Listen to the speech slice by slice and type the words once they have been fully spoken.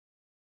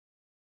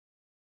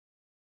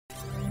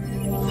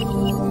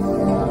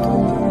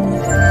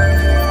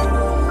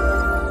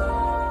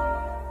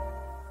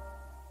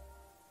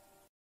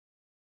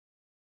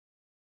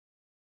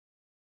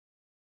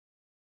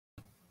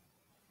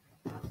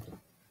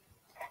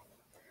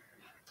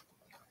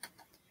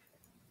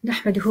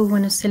نحمده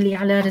ونصلي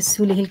على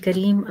رسوله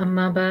الكريم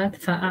أما بعد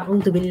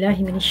فأعوذ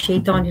بالله من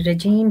الشيطان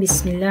الرجيم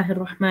بسم الله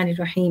الرحمن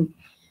الرحيم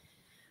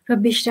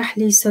رب اشرح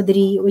لي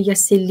صدري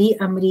ويسر لي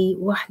أمري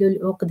واحلل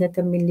عقدة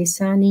من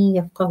لساني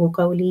يفقه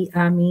قولي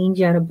آمين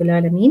يا رب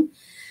العالمين.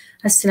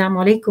 Assalamu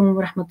alaikum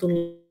wa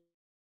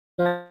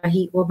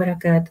rahmatullahi wa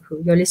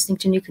barakatuh. You're listening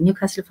to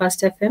Newcastle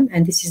Fast FM,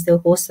 and this is the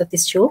host of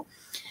this show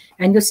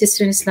and your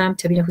sister in Islam,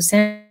 Tabina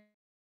Hussain.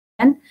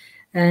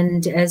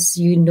 And as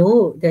you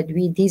know that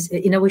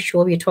in our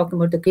show we are talking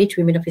about the great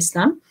women of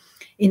Islam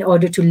in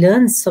order to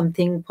learn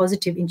something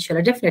positive,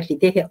 inshallah. Definitely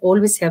they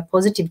always have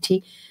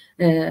positivity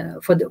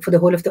for the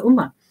whole of the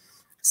ummah.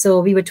 So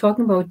we were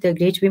talking about the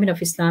great women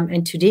of Islam,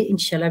 and today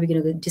inshallah we're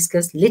going to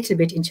discuss a little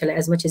bit, inshallah,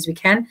 as much as we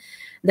can,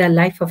 the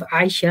life of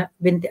Aisha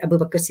bint Abu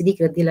Bakr Siddiq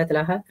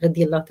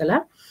radiyallahu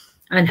ta'ala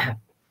anha.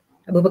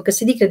 Abu Bakr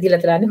Siddiq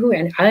radiyallahu ta'ala anhu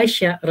and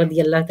Aisha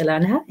radiyallahu ta'ala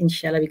anha.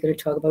 Inshallah we're going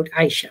to talk about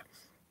Aisha.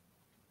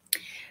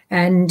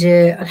 And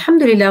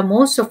alhamdulillah,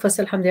 most of us,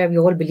 alhamdulillah, we're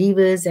all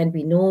believers and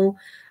we know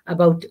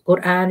about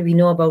Quran, we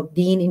know about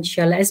Deen,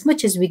 inshallah, as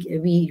much as we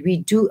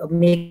do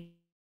make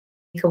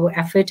our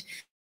effort.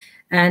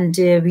 And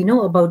we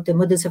know about the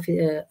mothers of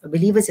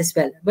believers as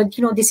well. But,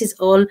 this is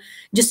all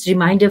just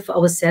reminder for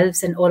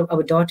ourselves and all of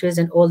our daughters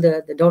and all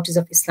the daughters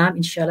of Islam,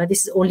 inshallah.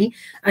 This is only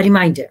a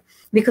reminder.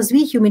 Because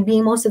we human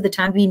beings, most of the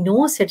time, we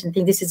know certain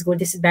things, this is good,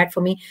 this is bad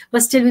for me,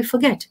 but still we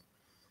forget.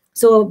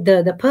 So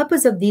the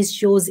purpose of these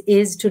shows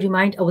is to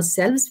remind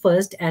ourselves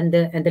first and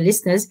the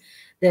listeners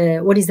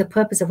what is the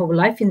purpose of our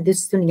life in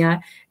this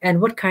dunya and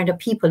what kind of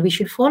people we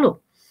should follow.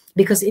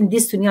 Because in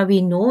this dunya,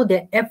 we know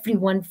that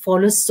everyone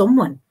follows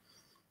someone.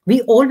 We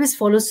always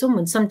follow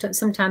someone.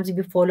 Sometimes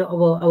we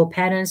follow our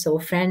parents, our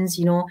friends,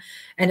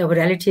 and our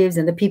relatives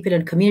and the people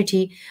in the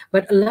community.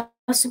 But Allah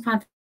subhanahu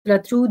wa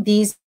ta'ala, through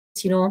these,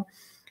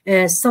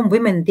 some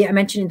women, they are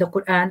mentioned in the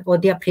Quran or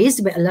they are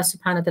praised by Allah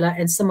subhanahu wa ta'ala,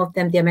 and some of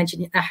them they are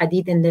mentioned in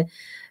ahadith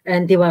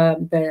and they were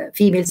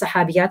female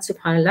sahabiyat,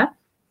 subhanallah.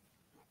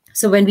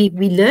 So when we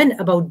learn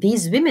about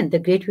these women, the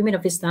great women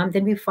of Islam,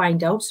 then we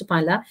find out,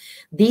 subhanallah,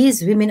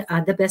 these women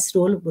are the best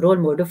role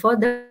model for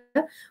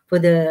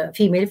the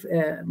female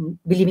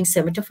believing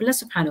servant of Allah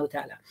subhanahu wa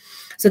ta'ala.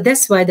 So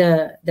that's why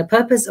the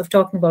purpose of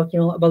talking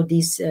about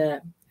these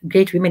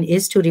great women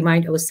is to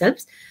remind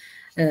ourselves,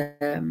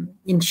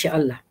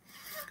 inshallah.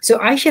 So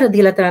Aisha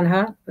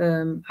radiyallahu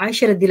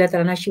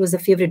anha, she was the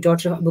favorite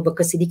daughter of Abu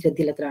Bakr Siddiq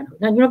radiyallahu anhu.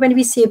 Now, when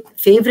we say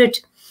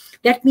favorite,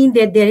 that means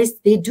that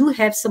they do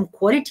have some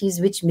qualities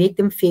which make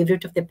them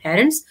favorite of their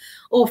parents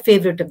or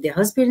favorite of their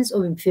husbands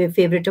or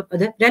favorite of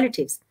other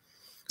relatives.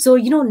 So,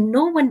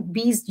 no one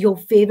be your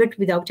favorite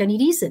without any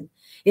reason.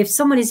 If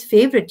someone is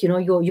favorite,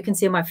 you can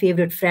say my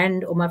favorite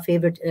friend or my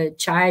favorite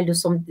child or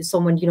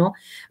someone,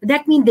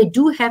 that means they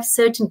do have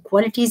certain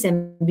qualities,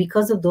 and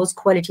because of those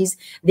qualities,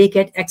 they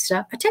get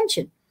extra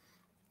attention.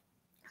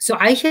 So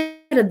Aisha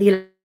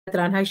radiyallahu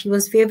anha, she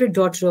was favorite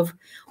daughter of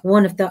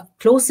one of the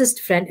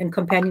closest friend and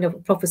companion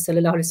of Prophet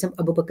sallallahu alaihi wasallam,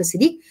 Abu Bakr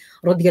Siddiq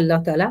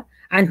radiyallahu ta'ala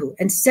anhu.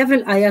 And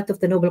several ayat of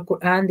the Noble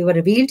Quran, they were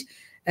revealed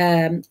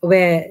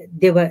where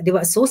they were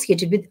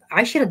associated with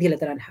Aisha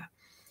radiyallahu anha.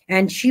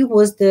 And she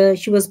was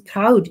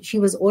proud. She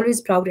was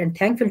always proud and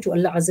thankful to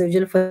Allah Azza wa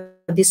Jalla for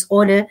this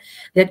honor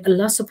that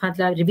Allah subhanahu wa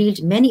ta'ala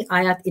revealed many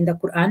ayat in the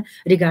Quran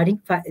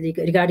regarding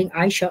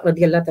Aisha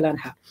radiyallahu ta'ala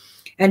anha.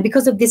 And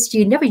because of this,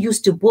 she never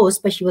used to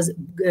boast, but she was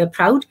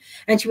proud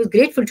and she was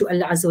grateful to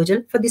Allah Azza wa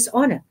Jal for this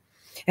honor.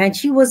 And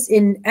she was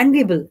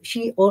enviable.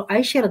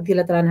 Aisha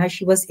radiyallahu anha,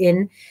 she was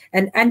in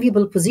an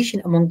enviable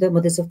position among the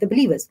mothers of the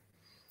believers.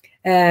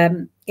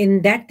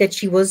 In that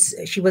she was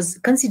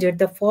considered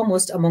the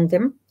foremost among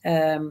them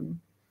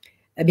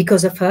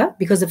because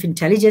of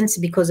intelligence,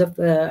 because of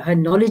her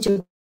knowledge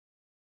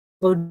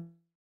about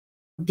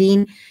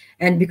Deen,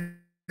 and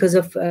because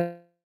of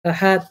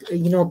her,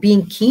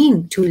 being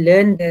keen to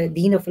learn the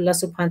Deen of Allah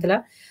subhanahu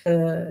wa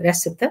ta'ala,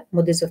 rest of the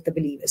mothers of the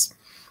believers.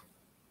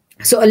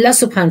 So Allah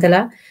subhanahu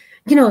wa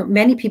ta'ala,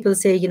 many people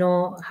say,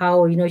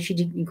 how, she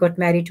got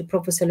married to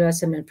Prophet sallallahu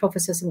alaihi wasallam and Prophet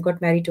sallallahu alaihi wasallam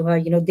got married to her,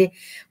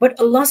 but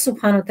Allah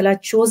subhanahu wa ta'ala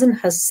chosen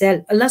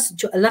herself, Allah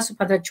subhanahu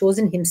wa ta'ala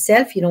chosen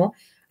himself,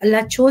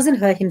 Allah chosen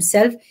her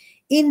himself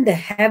in the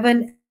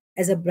heaven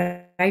as a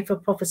bride for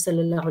Prophet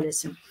sallallahu alaihi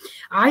wasallam.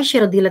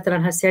 Aisha radiyallahu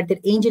anha said that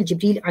angel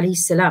Jibreel alayhi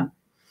salam,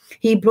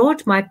 he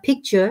brought my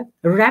picture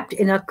wrapped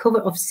in a cover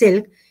of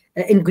silk,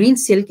 in green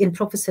silk, in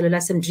Prophet sallallahu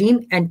alaihi wasallam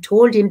dream, and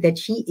told him that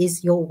she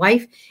is your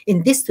wife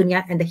in this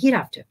dunya and the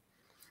hereafter.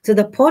 So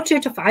the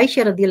portrait of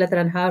Aisha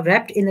radiyallahu anha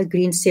wrapped in a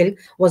green silk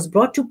was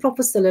brought to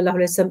Prophet sallallahu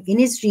alaihi wasallam in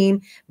his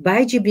dream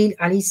by Jibreel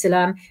alayhi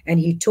salam, and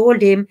he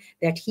told him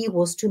that he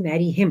was to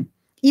marry him,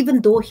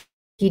 even though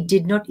he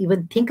did not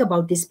even think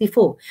about this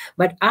before.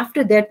 But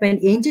after that, when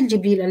angel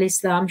Jibreel alayhi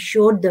salam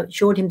showed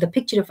him the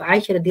picture of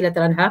Aisha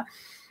radiyallahu anha,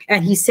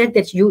 and he said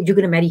that you're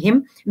going to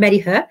marry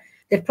her,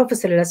 that Prophet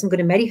sallallahu alaihi wasallam going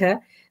to marry her,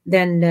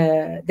 then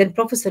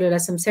Prophet sallallahu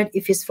alaihi wasallam said,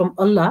 if it's from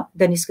Allah,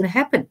 then it's going to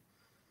happen.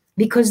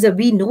 Because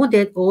we know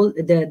that all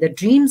the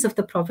dreams of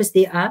the prophets,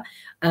 they are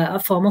a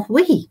form of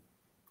wahi.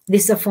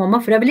 This is a form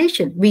of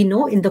revelation. We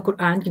know in the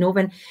Quran,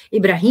 when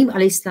Ibrahim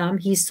alayhi salam,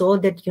 he saw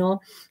that,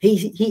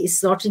 he is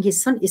slaughtering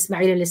his son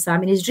Ismail alayhi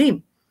salam in his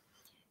dream.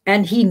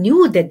 And he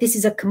knew that this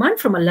is a command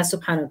from Allah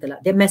subhanahu wa ta'ala.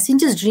 The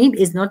messenger's dream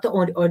is not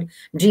the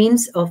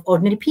dreams of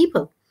ordinary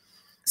people.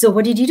 So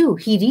what did he do?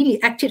 He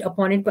really acted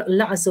upon it. But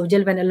Allah Azza wa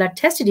Jal, when Allah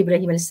tested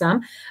Ibrahim alayhi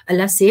salam,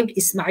 Allah saved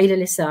Ismail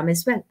alayhi salam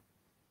as well.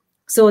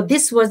 So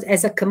this was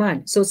as a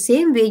command. So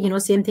same way,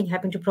 same thing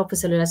happened to Prophet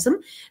sallallahu alaihi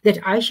wasallam, that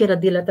Aisha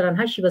radhiyallahu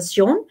anha, she was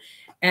shown,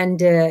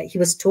 and he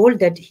was told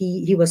that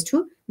he was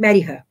to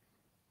marry her.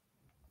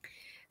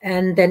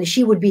 And then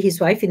she would be his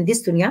wife in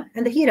this dunya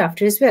and the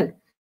hereafter as well.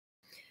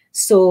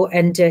 So,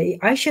 and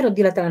Aisha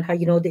radhiyallahu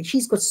anha, that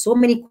she's got so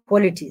many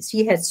qualities.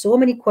 She had so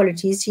many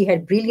qualities. She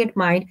had brilliant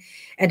mind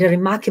and a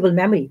remarkable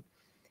memory.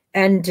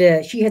 And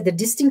she had the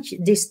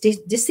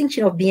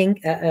distinction of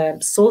being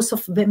a source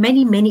of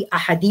many, many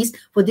ahadith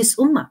for this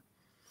ummah.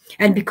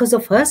 And because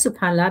of her,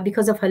 subhanAllah,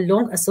 because of her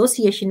long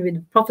association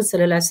with Prophet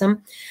sallallahu alaihi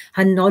wasallam,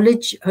 her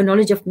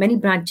knowledge of many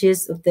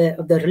branches of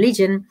the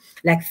religion,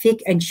 like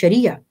fiqh and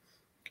sharia,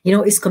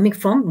 is coming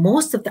from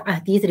most of the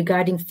hadith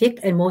regarding fiqh,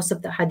 and most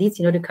of the hadith,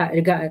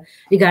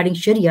 regarding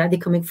sharia, they're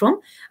coming from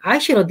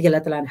Aisha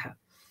radhiyallahu anha.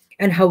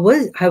 And her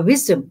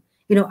wisdom,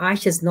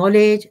 Aisha's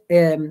knowledge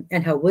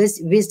and her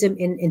wisdom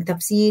in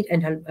tafsir,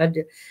 and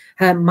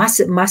her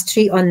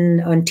mastery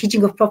on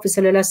teaching of Prophet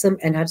sallallahu alaihi wasallam,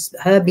 and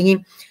her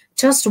being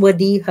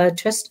trustworthy, her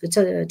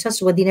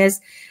trustworthiness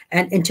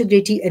and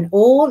integrity, and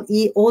all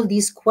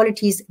these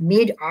qualities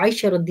made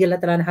Aisha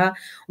radhiyallahu anha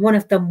one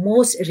of the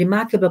most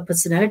remarkable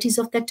personalities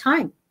of that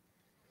time.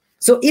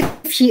 So if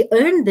she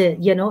earned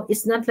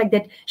it's not like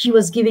that she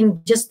was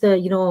giving just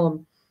the,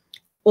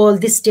 all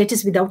this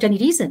status without any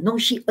reason. No,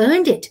 she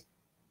earned it.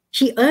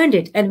 She earned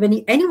it. And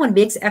when anyone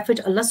makes effort,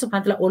 Allah subhanahu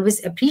wa ta'ala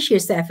always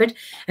appreciates the effort,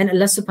 and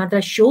Allah subhanahu wa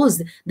ta'ala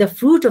shows the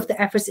fruit of the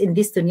efforts in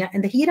this dunya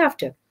and the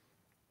hereafter.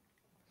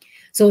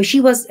 So she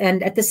was,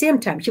 and at the same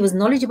time, she was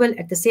knowledgeable.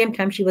 At the same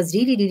time, she was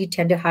really, really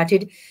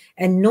tender-hearted,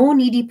 and no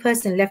needy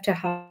person left her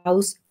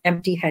house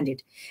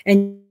empty-handed.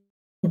 And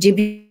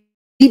Jibreel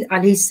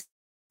alayhi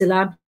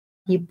salam,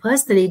 he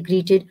personally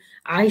greeted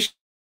Aisha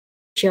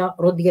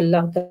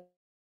radhiyallahu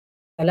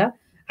ta'ala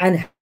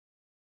anha.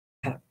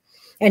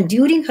 And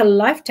during her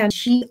lifetime,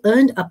 she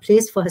earned a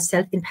place for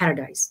herself in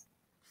paradise.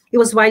 It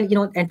was while,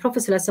 and Prophet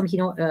sallallahu alaihi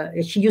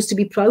wasallam, she used to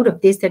be proud of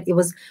this, that it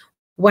was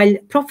while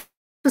Prophet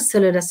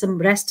sallallahu alaihi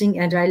wasallam resting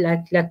and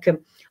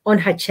on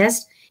her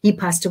chest, he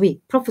passed away.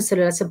 Prophet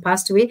sallallahu alaihi wasallam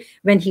passed away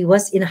when he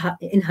was in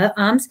her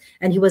arms,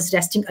 and he was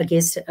resting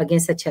against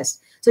her chest.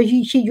 So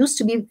she used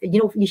to be,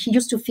 she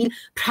used to feel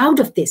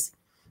proud of this,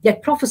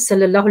 that Prophet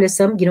sallallahu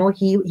alaihi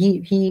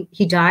wasallam,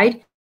 he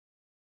died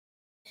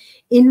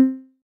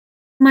in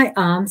my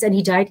arms, and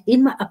he died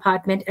in my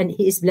apartment, and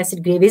his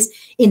blessed grave is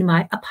in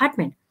my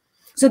apartment.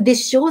 So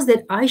this shows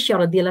that Aisha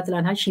radhiyallahu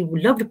anha, she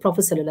loved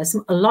Prophet sallallahu alaihi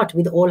wasallam a lot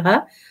with all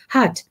her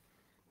heart.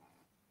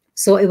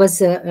 So it was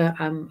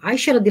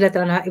Aisha radhiyallahu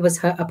anha, it was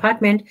her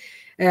apartment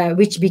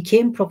which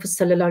became Prophet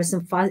sallallahu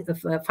alaihi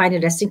wasallam final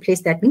resting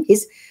place. That means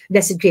his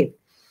blessed grave.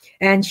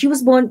 And she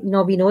was born,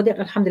 we know that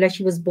alhamdulillah,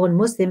 she was born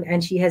Muslim,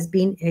 and she had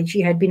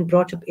been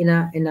brought up in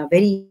a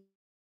very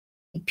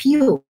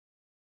pure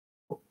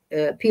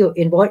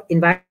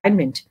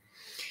environment.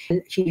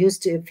 She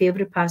used to,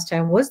 favorite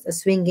pastime was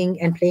swinging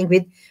and playing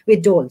with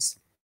dolls,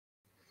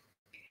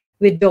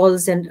 and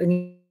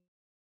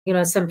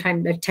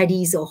sometimes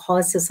teddies or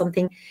horse or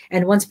something.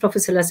 And once Prophet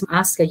sallallahu alaihi wasallam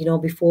asked her,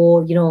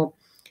 before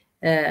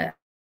I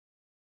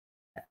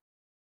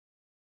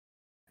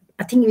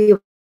think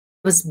it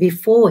was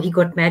before he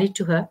got married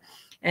to her,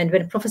 and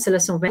when Prophet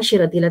sallallahu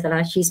alaihi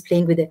wasallam, she's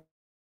playing with it.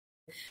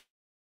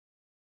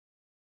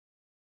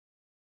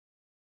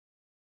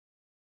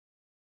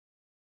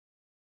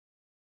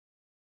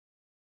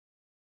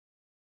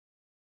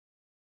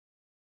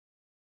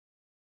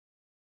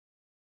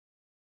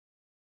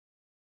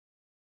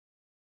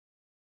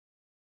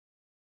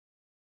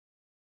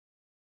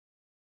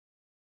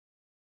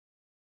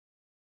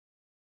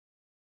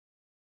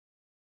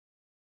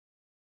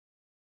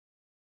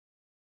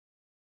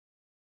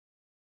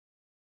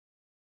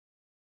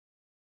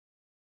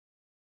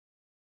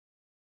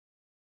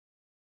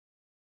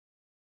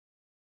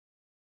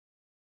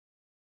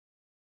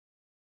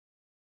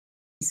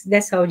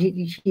 That's how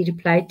she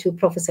replied to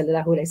Prophet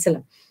sallallahu alaihi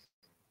wasallam.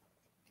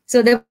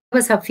 So that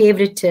was her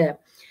favorite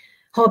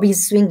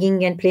hobbies,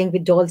 swinging and playing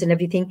with dolls and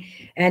everything.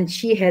 And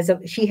she had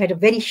a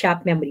very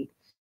sharp memory.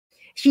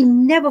 She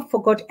never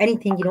forgot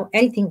anything,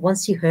 anything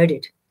once she heard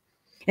it.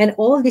 And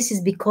all this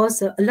is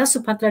because Allah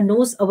subhanahu wa ta'ala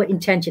knows our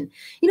intention.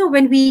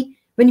 When we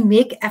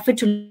make effort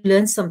to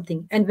learn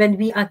something, and when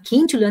we are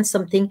keen to learn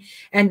something,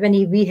 and when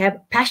we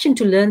have passion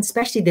to learn,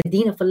 especially the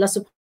deen of Allah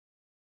subhanahu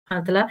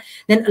wa ta'ala,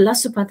 then Allah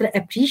subhanahu wa ta'ala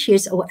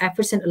appreciates our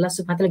efforts, and Allah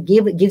subhanahu wa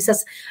ta'ala gives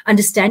us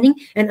understanding,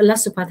 and Allah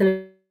subhanahu wa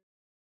ta'ala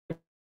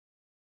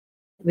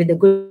with a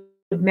good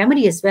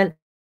memory as well.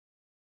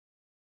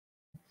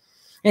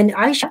 And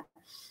Aisha,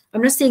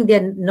 I'm not saying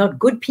they're not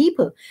good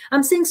people.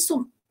 I'm saying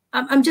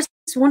I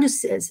want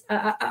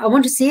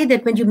to say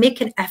that when you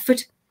make an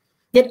effort,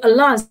 that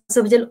Allah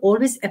Azza wa Jal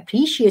always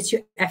appreciates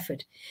your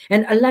effort,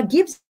 and Allah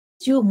gives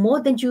you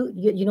more than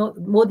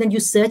more than you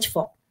search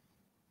for.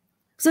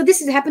 So this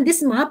has happened.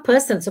 This is my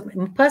personal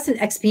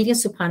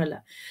experience.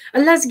 Subhanallah,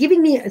 Allah is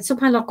giving me,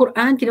 Subhanallah,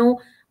 Quran.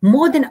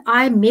 More than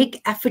I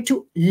make effort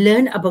to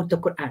learn about the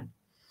Quran,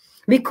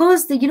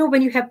 because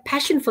when you have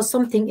passion for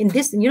something in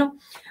this,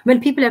 when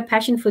people have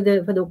passion for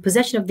the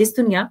possession of this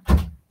dunya,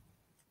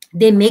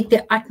 they make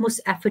their utmost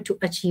effort to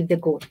achieve the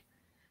goal,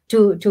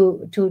 to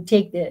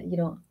take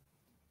the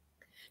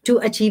to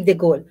achieve the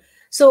goal.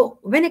 So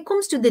when it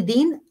comes to the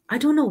deen, I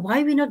don't know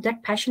why we're not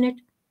that passionate.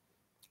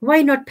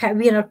 Why not?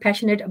 We are not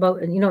passionate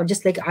about,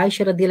 just like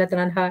Aisha radiallahu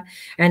anha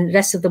and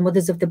rest of the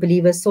mothers of the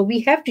believers. So we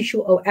have to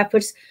show our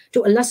efforts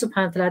to Allah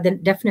subhanahu wa ta'ala. Then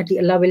definitely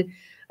Allah will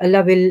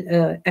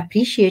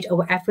appreciate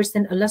our efforts.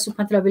 Then Allah subhanahu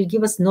wa ta'ala will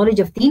give us knowledge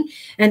of deen,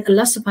 and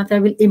Allah subhanahu wa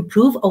ta'ala will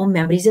improve our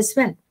memories as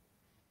well.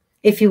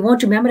 If you want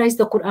to memorize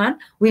the Quran,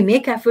 we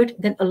make effort,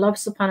 then Allah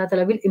subhanahu wa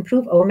ta'ala will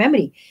improve our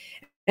memory.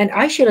 And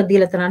Aisha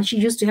radiallahu anha, she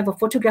used to have a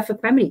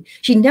photographic memory.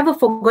 She never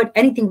forgot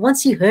anything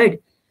once she heard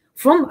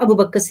from Abu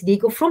Bakr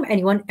Siddiq or from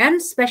anyone, and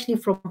especially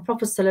from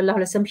Prophet sallallahu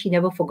alaihi wasallam, she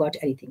never forgot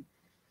anything.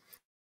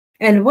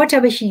 And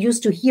whatever she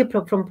used to hear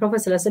from Prophet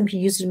sallallahu alaihi wasallam, she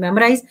used to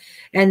memorize.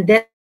 And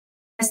then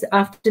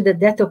after the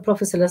death of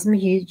Prophet sallallahu alaihi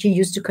wasallam, she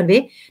used to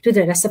convey to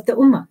the rest of the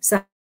ummah.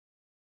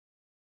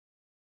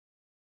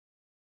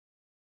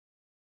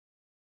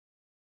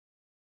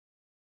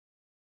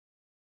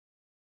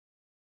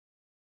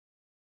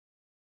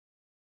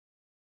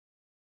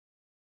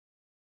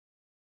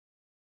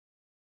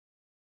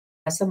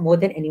 More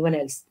than anyone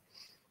else.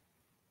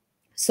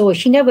 So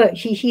she had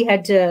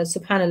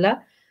subhanallah,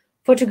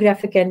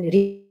 photographic and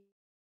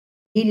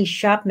really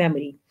sharp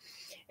memory.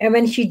 And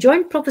when she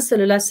joined Prophet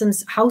sallallahu alaihi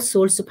wasallam's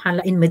household,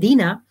 subhanallah, in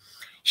Medina,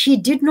 she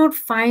did not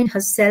find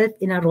herself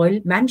in a royal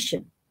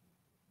mansion.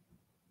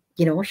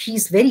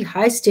 She's very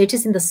high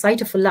status in the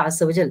sight of Allah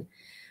Azza wa Jal.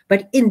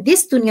 But in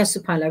this dunya,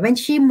 subhanallah, when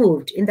she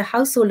moved in the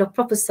household of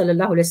Prophet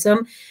sallallahu alaihi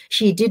wasallam,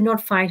 she did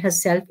not find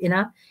herself in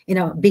a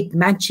big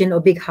mansion or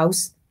big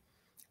house.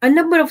 A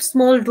number of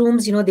small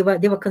rooms, they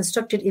were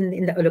constructed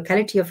in the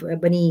locality of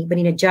Bani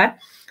Najjar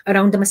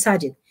around the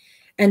masajid,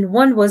 and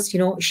one was,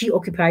 she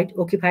occupied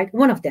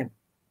one of them,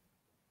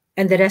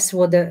 and the rest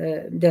were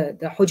the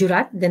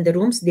hujurat. Then the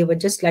rooms, they were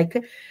just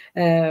like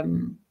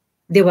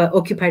they were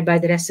occupied by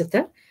the rest of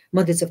the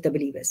mothers of the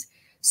believers.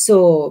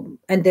 So,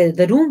 and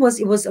the room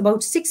was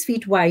about 6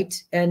 feet wide,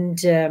 and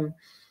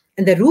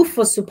the roof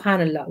was,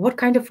 subhanallah, what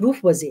kind of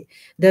roof was it?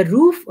 The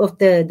roof of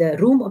the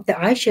room of the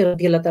Aisha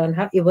radiallahu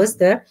anha,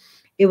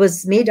 it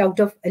was made out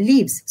of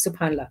leaves,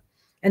 subhanallah.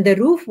 And the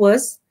roof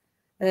was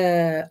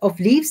of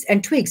leaves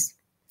and twigs.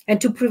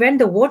 And to prevent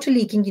the water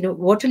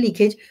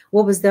leakage,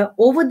 what was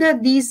over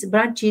these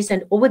branches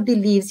and over the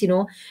leaves,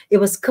 it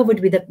was covered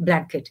with a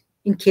blanket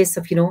in case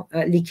of,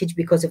 leakage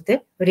because of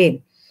the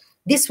rain.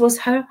 This was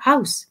her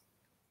house.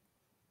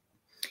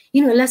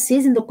 Allah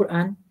says in the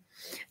Quran,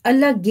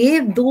 Allah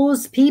gave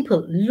those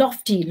people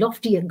lofty,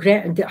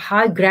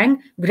 high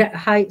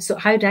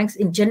ranks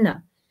in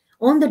Jannah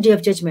on the Day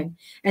of Judgment,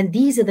 and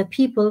these are the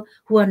people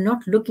who are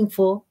not looking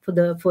for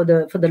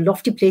the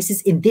lofty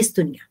places in this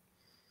dunya.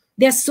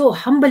 They are so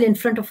humble in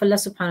front of Allah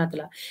subhanahu wa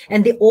ta'ala,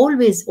 and they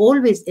always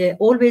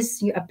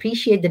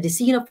appreciate the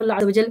decision of Allah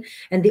Azza wa Jal,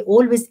 and they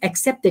always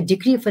accept the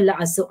decree of Allah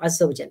Azza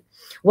wa Jal.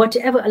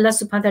 Whatever Allah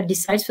subhanahu wa ta'ala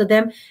decides for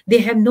them, they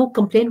have no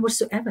complaint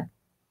whatsoever.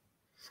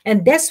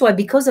 And that's why,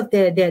 because of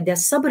their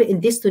sabr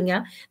in this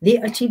dunya, they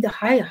achieve the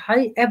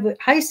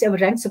highest ever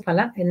rank,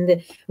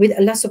 subhanAllah, with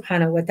Allah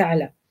subhanahu wa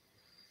ta'ala.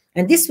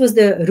 And this was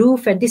the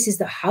roof, and this is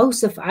the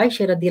house of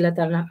Aisha radiallahu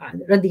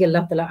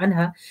ta'ala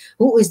anha,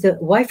 who is the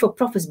wife of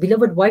Prophet,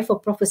 beloved wife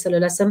of Prophet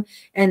sallallahu alaihi wasallam,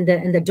 and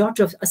the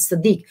daughter of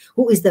As-Siddiq,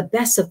 who is the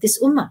best of this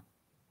ummah.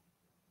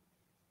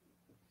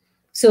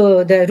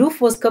 So the roof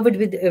was covered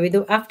with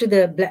after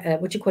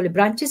the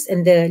branches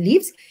and the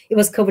leaves, it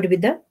was covered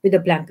with a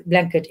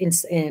blanket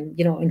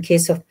in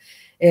case of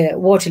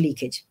water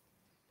leakage.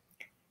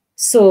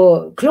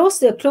 So close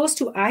to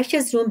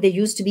Aisha's room, there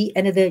used to be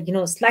another,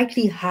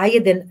 slightly higher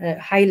than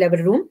high level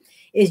room.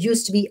 It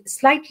used to be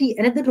slightly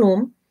another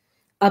room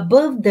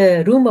above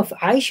the room of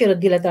Aisha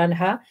radiallahu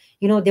anha.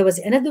 There was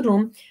another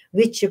room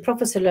which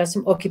Prophet sallallahu alaihi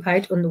wasallam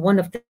occupied on one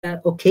of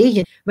the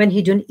occasions when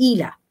he done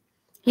Ila.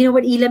 You know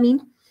what Ila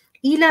mean?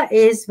 Ila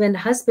is when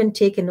husband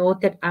take an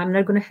oath that I'm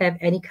not going to have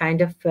any kind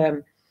of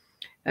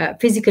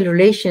physical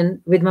relation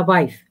with my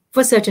wife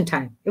for a certain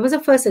time. It was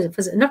not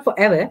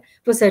forever,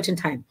 for a certain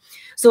time.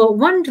 So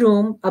one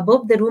room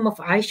above the room of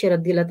Aisha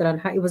radiallahu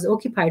anha, it was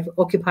occupied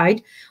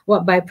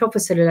by Prophet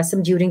sallallahu alaihi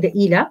wasallam during the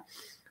Ila,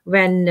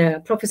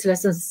 when Prophet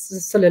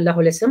sallallahu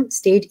alaihi wasallam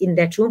stayed in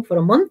that room for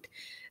a month,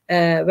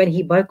 when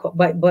he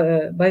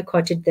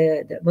boycotted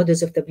the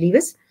mothers of the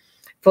believers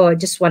for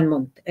just 1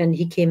 month, and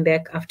he came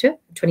back after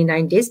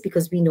 29 days,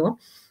 because we know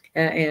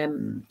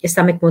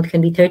Islamic month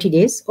can be 30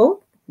 days or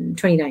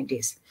 29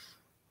 days.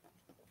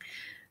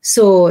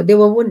 So there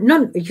were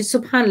none,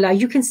 subhanAllah,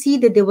 you can see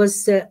that there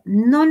was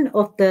none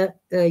of the,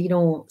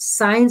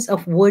 signs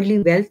of worldly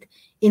wealth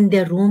in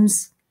their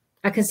rooms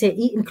I can say,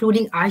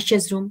 including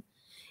Aisha's room.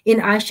 In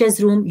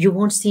Aisha's room, you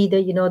won't see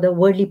the, the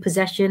worldly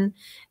possession,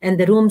 and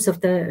the rooms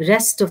of the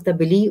rest of the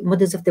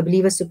mothers of the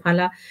believers,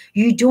 subhanAllah.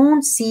 You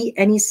don't see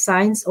any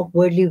signs of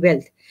worldly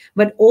wealth.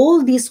 But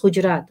all these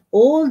hujurat,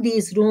 all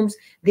these rooms,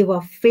 they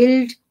were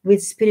filled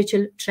with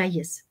spiritual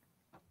treasures.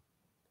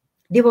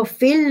 They were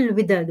filled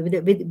with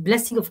the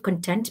blessing of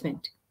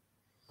contentment.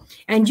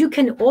 And you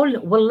can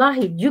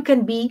wallahi, you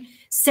can be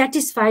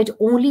satisfied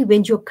only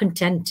when you're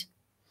content.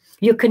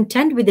 You're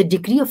content with the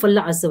decree of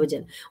Allah Azza wa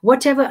Jal.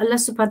 Whatever Allah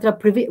subhanahu wa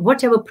ta'ala,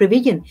 whatever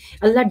provision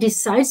Allah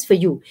decides for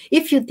you,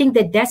 if you think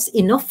that that's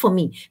enough for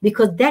me,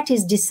 because that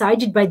is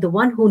decided by the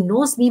one who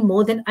knows me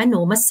more than I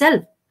know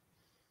myself.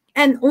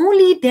 And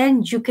only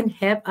then you can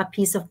have a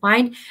peace of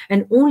mind,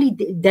 and only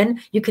then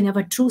you can have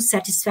a true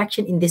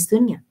satisfaction in this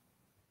dunya.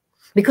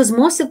 Because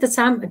most of the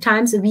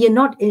times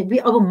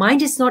our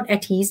mind is not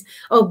at ease,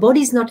 our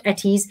body is not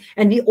at ease,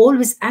 and we're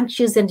always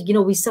anxious, and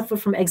we suffer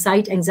from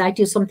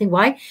anxiety or something.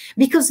 Why?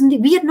 Because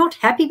we are not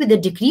happy with the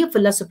decree of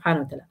Allah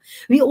subhanahu wa ta'ala.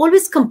 We're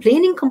always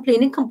complaining.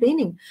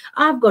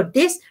 I've got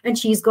this and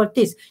she's got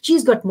this.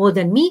 She's got more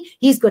than me,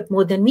 he's got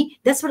more than me.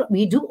 That's what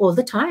we do all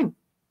the time.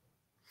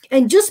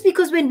 And just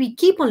because when we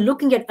keep on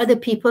looking at other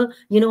people,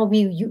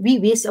 we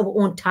waste our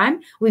own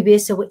time, we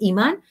waste our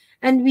iman,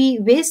 and we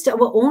waste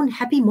our own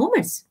happy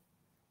moments.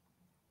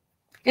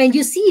 And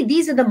you see,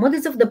 these are the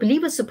mothers of the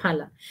believers,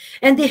 subhanAllah.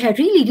 And they had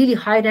really, really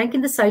high rank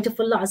in the sight of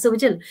Allah Azza wa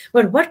Jal.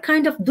 But what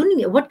kind of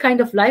dunya, what kind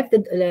of life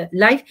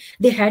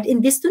they had in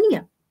this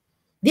dunya?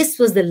 This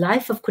was the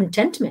life of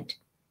contentment.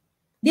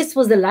 This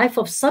was the life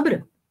of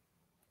sabr.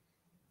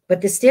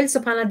 But still,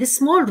 subhanAllah, this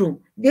small room,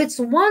 there's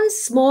one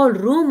small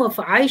room of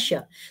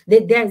Aisha.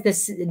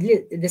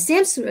 The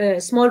same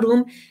small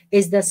room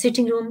is the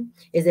sitting room,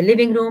 is the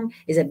living room,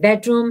 is a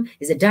bedroom,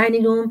 is a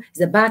dining room, is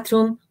a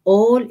bathroom,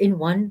 all in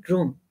one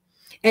room.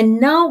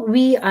 And now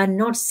we are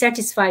not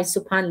satisfied,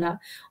 subhanAllah.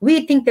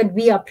 We think that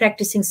we are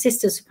practicing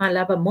sisters,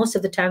 subhanAllah, but most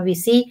of the time we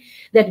see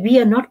that we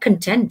are not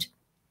content.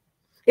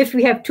 If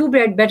we have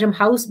bedroom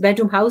house, then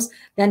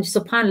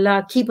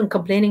subhanAllah, keep on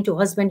complaining to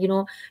husband,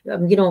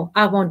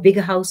 I want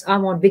bigger house, I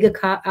want bigger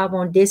car, I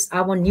want this, I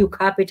want new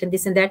carpet and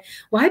this and that.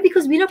 Why?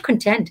 Because we're not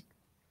content.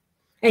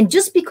 And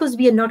just because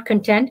we are not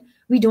content,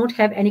 we don't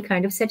have any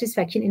kind of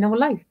satisfaction in our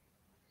life.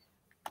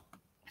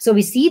 So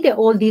we see that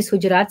all these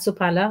hujurat,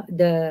 subhanAllah,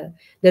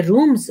 the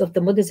rooms of the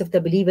mothers of the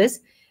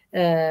believers,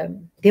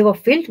 they were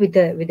filled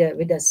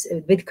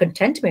with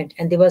contentment,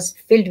 and they was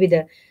filled with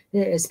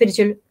the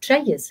spiritual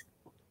treasures.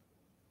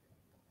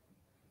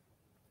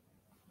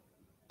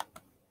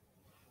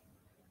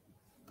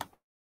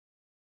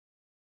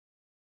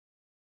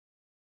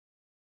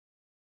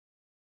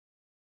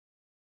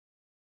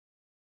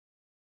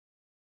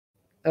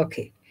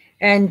 Okay,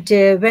 and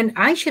when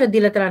Aisha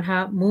radiallahu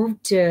anha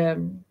moved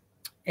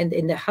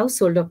in the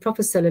household of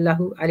Prophet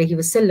sallallahu alaihi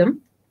wasallam,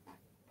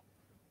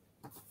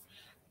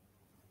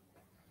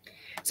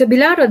 so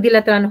Bilal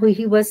radiallahu anhu,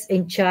 he was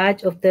in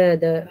charge of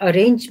the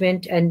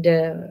arrangement and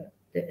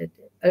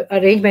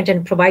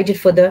provided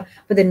for the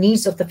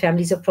needs of the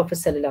families of Prophet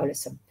sallallahu alaihi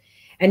wasallam.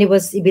 And it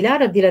was Bilal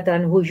radiallahu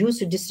anhu who used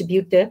to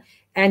distribute the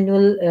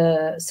annual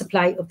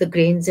supply of the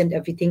grains and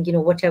everything,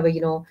 whatever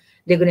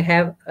they're going to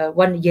have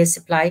 1 year's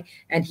supply,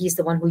 and he's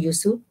the one who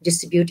used to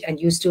distribute and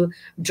used to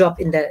drop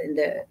in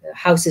the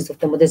houses of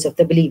the mothers of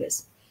the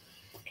believers.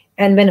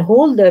 And when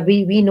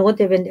we know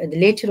that when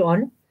later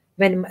on,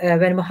 when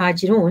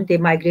Muhajirun, they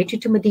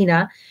migrated to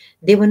Medina,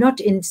 they were not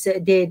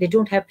they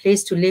don't have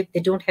place to live, they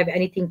don't have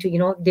anything to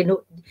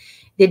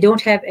they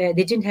didn't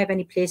have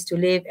any place to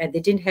live, and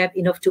they didn't have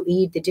enough to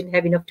eat, they didn't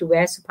have enough to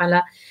wear,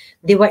 subhanAllah.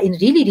 They were in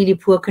really, really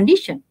poor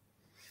condition.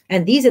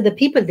 And these are the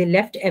people, they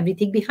left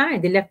everything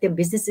behind. They left their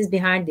businesses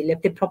behind, they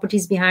left their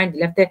properties behind, they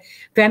left their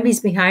families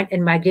behind,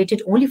 and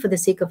migrated only for the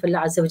sake of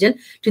Allah Azza wa Jal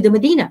to the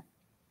Medina.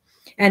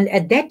 And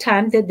at that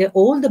time,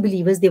 all the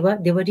believers, they were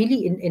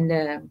really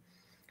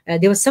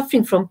they were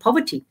suffering from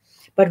poverty.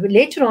 But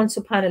later on,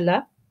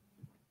 subhanAllah,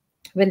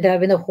 when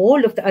the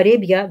whole of the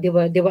Arabia, they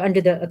were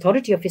under the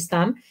authority of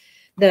Islam,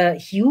 the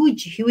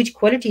huge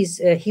quantities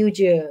of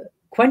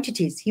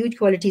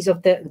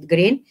the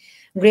grain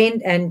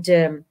and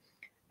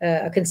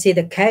I can say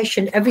the cash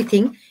and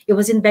everything, it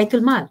was in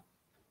Baitul Mal.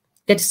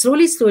 That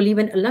slowly,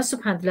 when Allah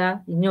subhanahu wa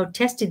ta'ala,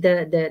 tested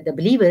the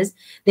believers,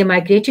 they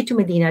migrated to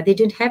Medina. They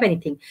didn't have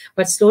anything.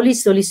 But slowly,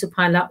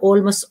 subhanAllah,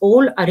 almost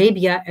all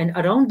Arabia and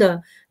around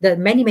the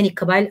many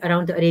Qabail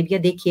around the Arabia,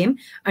 they came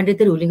under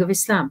the ruling of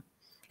Islam.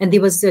 And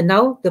there was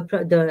now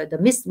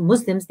the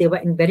Muslims, they were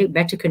in very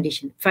better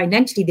condition.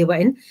 Financially, they were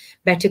in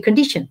better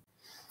condition.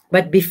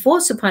 But before,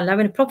 subhanAllah,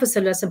 when Prophet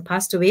ﷺ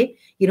passed away,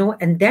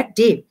 and that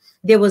day,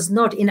 there was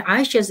not, in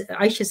Aisha's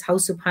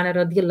house,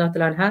 subhanAllah, radiallahu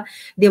ta'ala anha,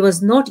 there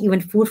was not even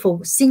food for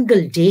a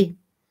single day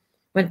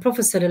when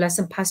Prophet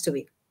ﷺ passed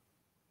away.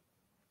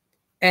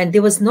 And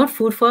there was not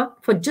food for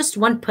just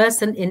one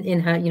person in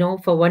her,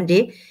 for one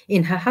day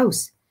in her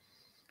house.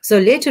 So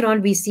later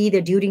on, we see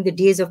that during the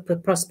days of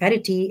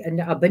prosperity and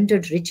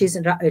abundant riches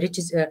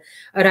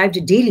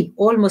arrived daily,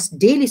 almost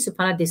daily,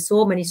 subhanAllah, there's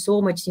so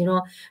much,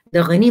 the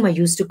ghanima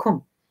used to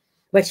come.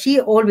 But she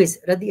always,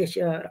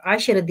 Aisha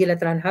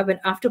radiallahu anha, when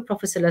after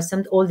Prophet sallallahu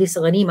alaihi wasallam, all this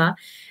ghanima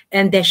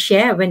and their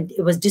share, when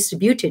it was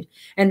distributed,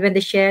 and when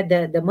the share,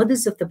 the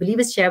mothers of the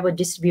believers' share were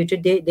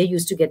distributed, they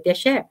used to get their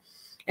share.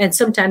 And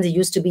sometimes it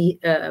used to be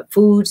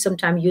food,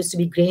 sometimes it used to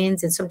be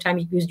grains, and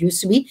sometimes it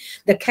used to be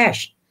the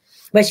cash.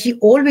 But she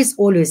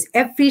always,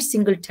 every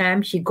single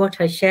time she got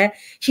her share,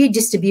 she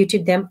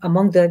distributed them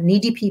among the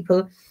needy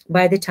people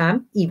by the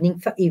time evening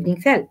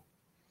fell.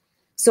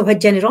 So her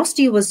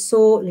generosity was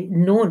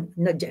known.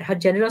 Her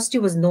generosity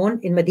was known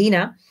in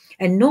Medina,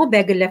 and no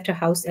beggar left her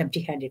house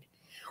empty-handed.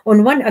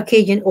 On one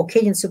occasion,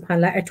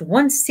 subhanAllah, at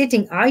one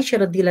sitting, Aisha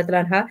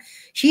radiallahu anha,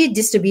 she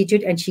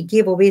distributed and she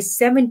gave away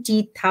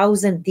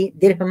 70,000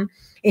 dirham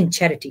in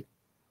charity,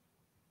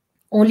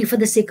 only for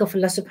the sake of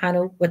Allah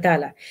subhanahu wa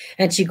ta'ala.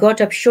 And she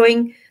got up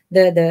showing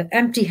the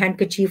empty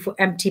handkerchief or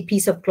empty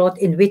piece of cloth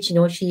in which,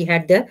 she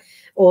had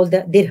all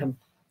the dirham.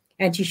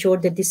 And she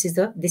showed that this is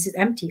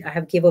empty. I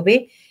have gave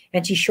away.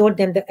 And she showed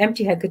them the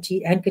empty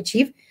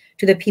handkerchief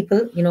to the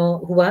people,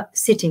 who were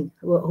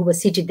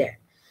seated there.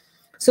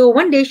 So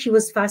one day she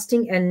was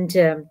fasting, and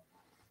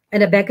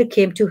a beggar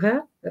came to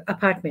her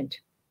apartment,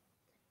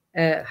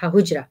 her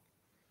hujra,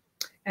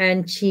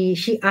 and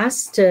she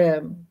asked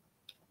her,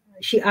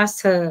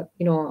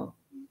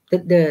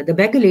 the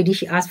beggar lady,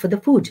 she asked for the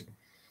food.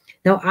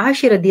 Now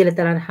Aisha radiallahu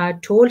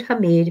anha told her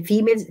maid,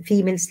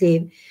 female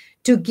slave,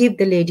 to give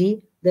the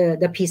lady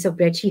the piece of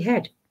bread she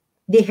had.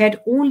 They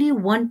had only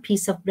one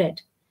piece of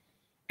bread.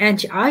 And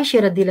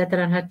Aisha radiallahu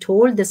anha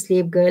told the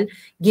slave girl,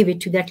 give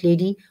it to that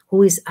lady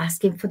who is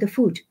asking for the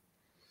food.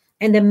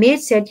 And the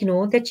maid said,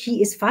 that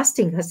she is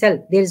fasting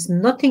herself. There is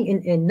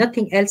nothing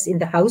nothing else in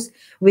the house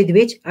with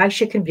which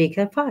Aisha can break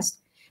her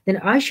fast. Then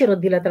Aisha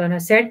radiallahu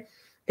anha said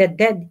that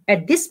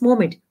at this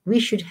moment, we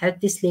should help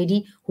this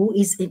lady who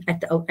is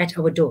at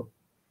our door.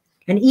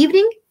 And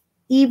evening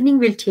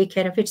will take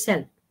care of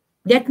itself.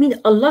 That means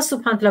Allah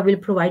subhanahu wa ta'ala will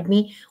provide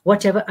me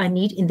whatever I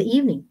need in the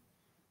evening.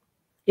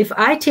 If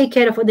I take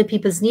care of other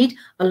people's need,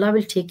 Allah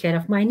will take care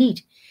of my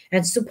need.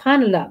 And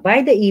subhanAllah,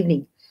 by the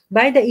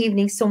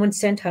evening, someone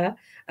sent her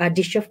a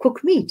dish of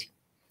cooked meat.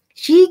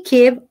 She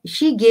gave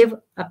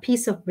a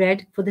piece of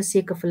bread for the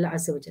sake of Allah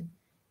Azza wa Jal.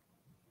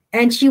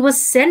 And she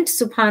was sent,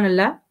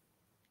 subhanAllah,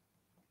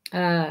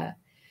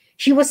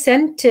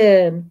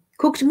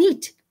 cooked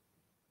meat.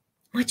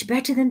 Much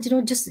better than,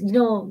 just,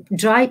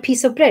 dry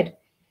piece of bread.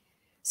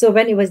 So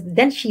when it was,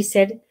 then she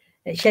said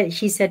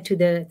to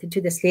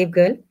the slave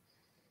girl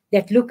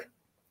that, look,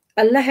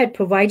 Allah had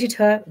provided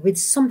her with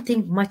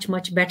something much,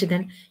 much better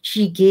than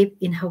she gave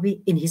in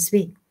His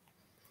way.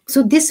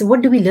 So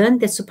what do we learn?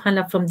 That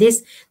subhanAllah, from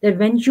this, that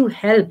when you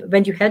help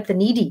the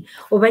needy,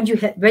 or when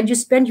you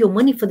spend your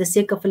money for the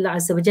sake of Allah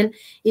Azza wa Jal,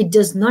 it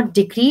does not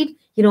decrease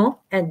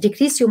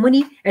your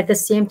money. At the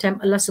same time,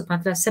 Allah subhanahu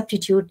wa ta'ala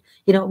substitute,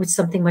 with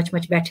something much,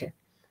 much better.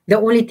 The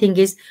only thing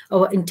is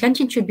our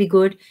intention should be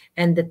good,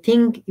 and the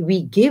thing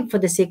we give for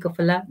the sake of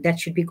Allah, that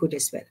should be good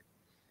as well.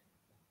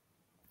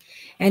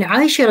 And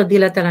Aisha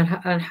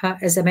radiallahu anha,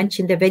 as I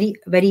mentioned,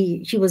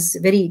 she was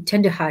very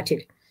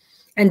tender-hearted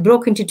and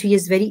broke into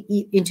tears very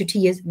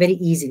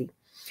easily.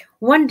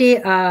 One day,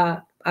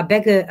 a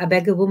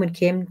beggar woman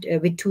came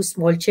with two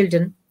small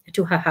children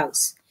to her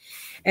house,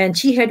 and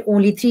she had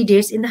only 3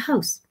 days in the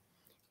house.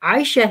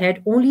 Aisha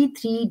had only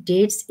 3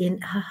 days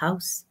in her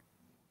house.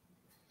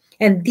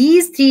 And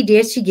these 3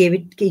 days she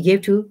gave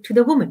to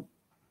the woman,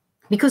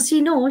 because she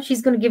knows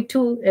she's going to give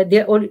to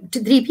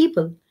 3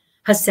 people,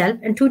 herself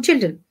and 2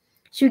 children.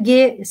 She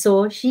gave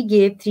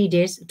 3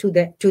 days to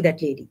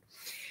that lady.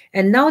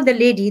 And now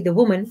the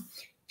woman,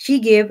 she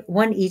gave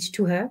 1 each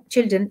to her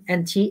children,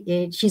 and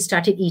she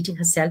started eating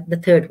herself the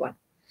 3rd one.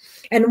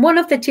 And one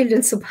of the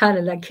children,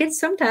 subhanAllah, kids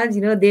sometimes,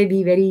 they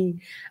be very,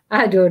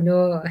 I don't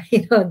know,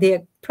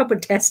 they're proper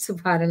tests,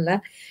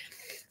 subhanAllah.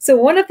 So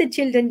one of the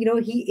children,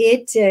 he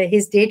ate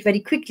his date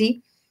very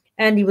quickly,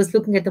 and he was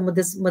looking at the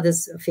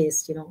mother's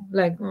face,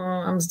 like, oh,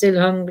 I'm still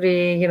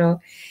hungry,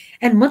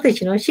 And mother,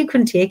 she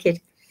couldn't take it.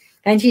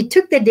 And she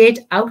took the date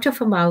out of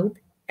her mouth,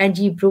 and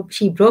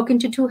she broke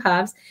into 2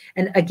 halves.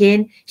 And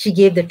again, she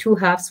gave the 2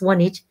 halves, 1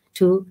 each,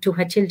 to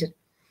her children.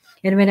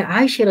 And when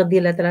Aisha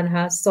radiallahu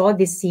anha saw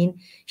this scene,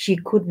 she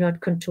could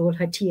not control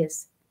her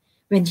tears.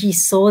 When she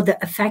saw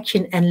the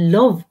affection and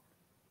love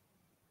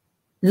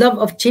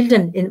of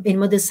children in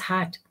mother's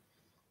heart,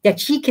 that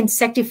she can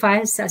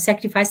sacrifice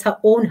her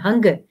own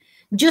hunger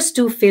just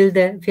to fill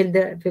the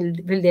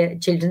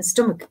children's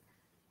stomach,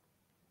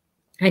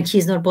 and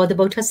she's not bothered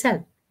about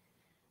herself.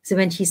 So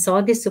when she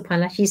saw this,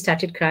 subhanAllah, she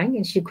started crying,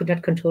 and she could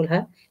not control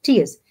her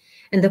tears.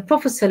 And the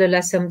Prophet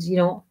sallallahu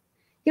alaihi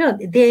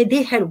wasallam,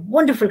 they had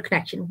wonderful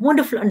connection,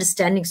 wonderful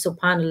understanding,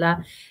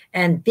 subhanAllah,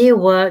 and they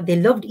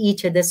loved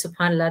each other,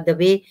 subhanAllah, the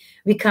way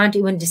we can't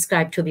even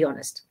describe, to be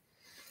honest.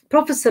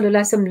 Prophet sallallahu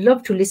alaihi wasallam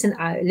loved to listen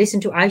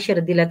to Aisha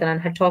radiallahu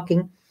anha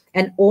talking,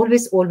 and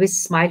always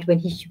smiled when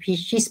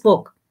she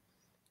spoke.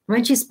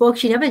 When she spoke,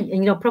 she never,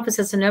 Prophet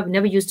sallallahu alaihi wasallam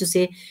never used to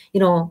say,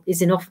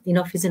 is enough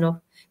is enough.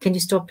 Can you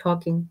stop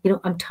talking?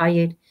 I'm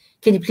tired.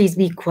 Can you please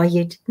be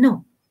quiet?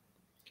 No.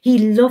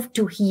 He loved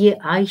to hear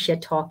Aisha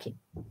talking.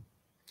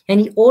 and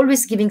he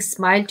always giving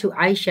smile to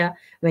Aisha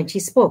when she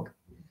spoke.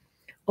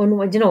 On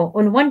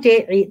one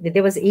day,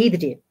 there was Eid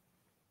day,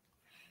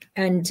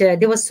 and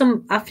there was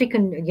some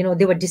African,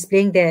 they were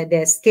displaying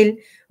their skill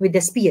with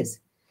the spears.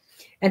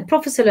 And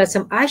Prophet Sallallahu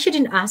Alaihi Wasallam, Aisha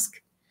didn't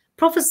ask.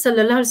 Prophet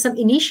Sallallahu Alaihi Wasallam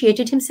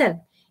initiated himself.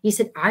 He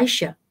said,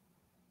 Aisha,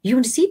 you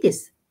want to see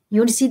this? You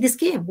want to see this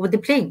game, what they're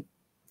playing?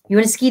 You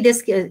want to see their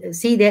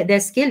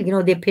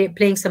skill? They're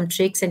playing some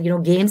tricks and,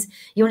 games.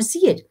 You want to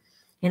see it?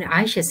 And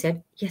Aisha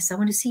said, yes, I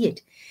want to see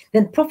it.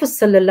 Then Prophet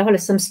Sallallahu Alaihi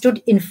Wasallam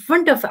stood in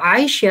front of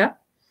Aisha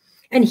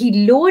and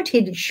he lowered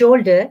his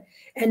shoulder.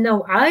 And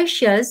now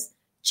Aisha's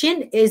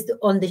chin is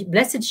on the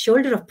blessed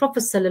shoulder of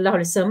Prophet Sallallahu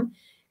Alaihi Wasallam.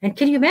 And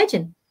can you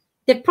imagine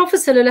that Prophet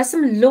Sallallahu Alaihi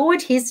Wasallam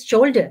lowered his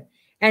shoulder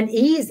and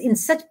he is in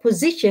such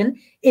position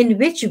in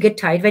which you get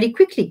tired very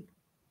quickly.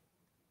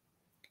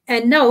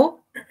 And now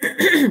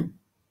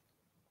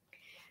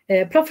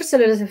Prophet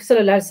Sallallahu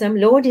Alaihi Wasallam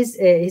lowered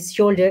his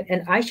shoulder,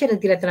 and Aisha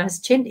radhiyallahu anha's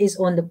chin is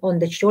on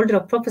the shoulder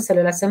of Prophet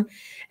Sallallahu Alaihi Wasallam,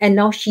 and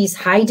now she's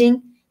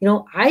hiding.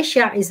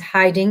 Aisha is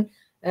hiding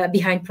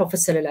behind Prophet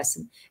Sallallahu Alaihi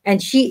Wasallam,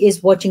 and she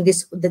is watching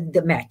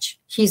the match.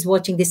 She's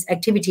watching these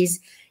activities.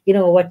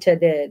 What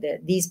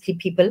these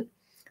people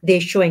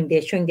they're showing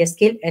their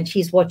skill, and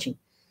she's watching.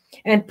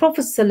 And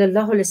Prophet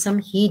Sallallahu Alaihi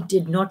Wasallam, he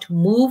did not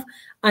move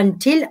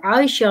until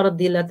Aisha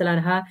radhiyallahu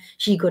anha,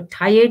 she got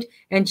tired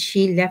and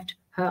she left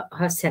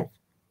herself.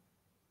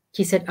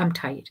 He said, I'm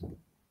tired.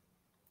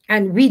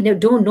 And we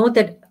don't know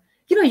that,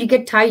 you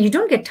get tired. You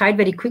don't get tired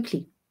very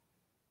quickly.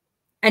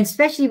 And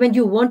especially when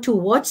you want to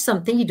watch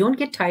something, you don't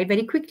get tired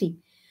very quickly.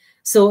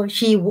 So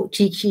she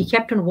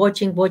kept on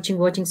watching,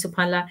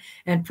 subhanAllah.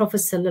 And Prophet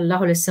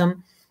Sallallahu Alaihi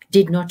Wasallam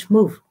did not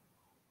move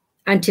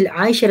until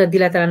Aisha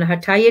radhiyallahu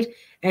anha tired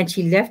and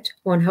she left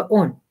on her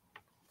own.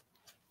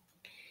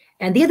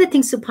 And the other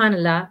thing,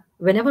 subhanAllah,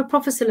 whenever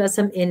Prophet Sallallahu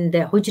Alaihi Wasallam in the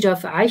hujra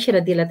of Aisha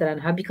radhiyallahu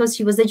anha, because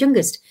she was the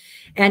youngest,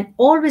 and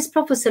always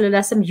Prophet Sallallahu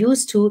Alaihi Wasallam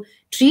used to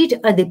treat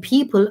other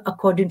people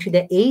according to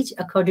their age,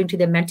 according to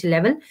their mental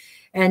level,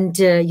 and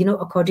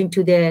according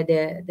to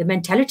their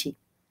mentality.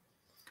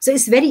 So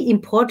it's very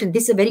important.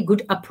 This is a very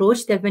good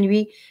approach that when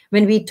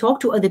we talk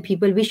to other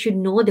people, we should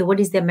know that what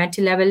is their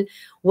mental level,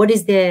 what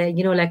is their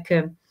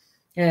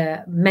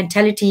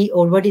mentality,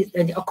 or what is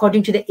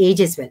according to the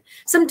age as well.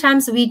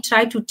 Sometimes we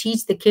try to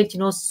teach the kids,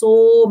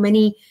 so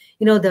many,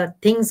 the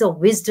things of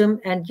wisdom,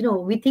 and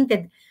we think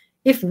that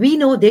if we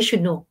know, they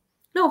should know.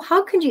 No,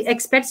 how can you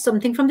expect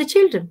something from the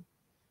children?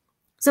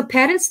 So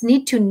parents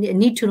need to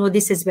know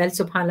this as well,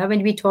 subhanAllah.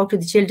 When we talk to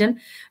the children,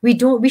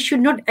 we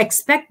should not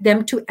expect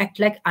them to act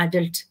like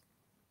adult.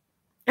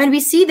 And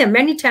we see them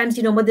many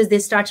times, mothers, they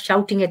start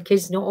shouting at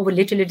kids, over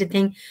little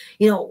thing,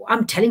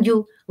 I'm telling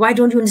you, why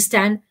don't you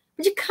understand?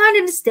 But you can't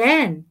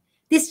understand.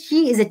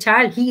 She is a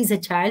child, he is a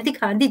child.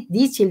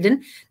 These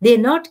children, they're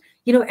not,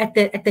 at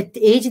the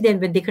age then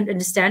when they can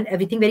understand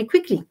everything very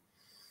quickly.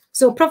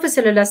 So Prophet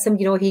Sallallahu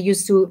Alaihi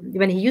Wasallam,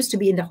 when he used to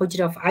be in the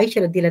hujra of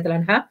Aisha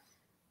radhiyallahu anha,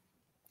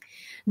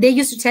 they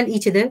used to tell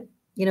each other,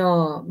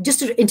 just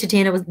to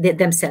entertain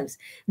themselves.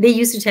 They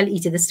used to tell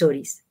each other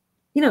stories.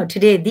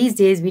 These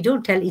days, we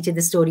don't tell each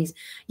other stories.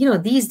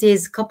 These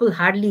days, couples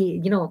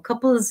hardly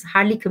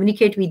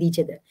communicate with each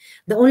other.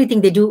 The only thing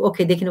they do,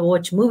 okay, they can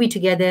watch movie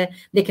together,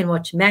 they can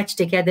watch match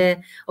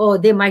together, or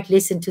they might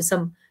listen to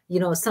some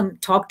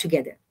talk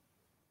together.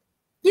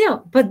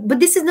 But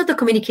this is not the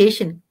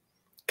communication.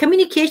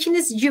 Communication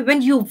is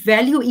when you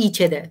value each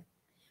other,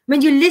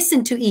 when you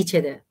listen to each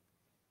other.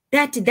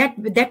 That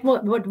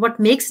what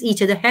makes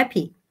each other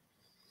happy.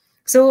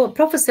 So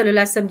Prophet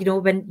Sallallahu Alaihi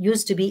Wasallam, when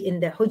used to be in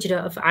the hujra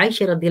of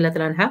Aisha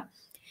radhiyallahu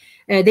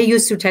anha, they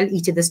used to tell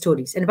each other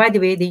stories. And by the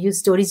way,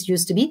 stories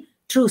used to be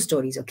true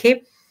stories,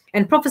 okay?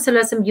 And Prophet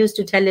Sallallahu Alaihi Wasallam used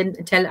to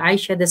tell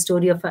Aisha the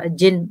story of a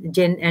jinn,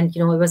 and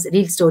it was a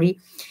real story.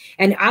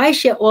 And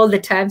Aisha all the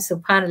time,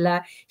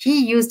 subhanAllah,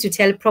 he used to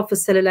tell Prophet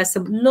Sallallahu Alaihi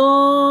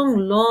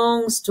Wasallam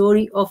long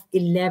story of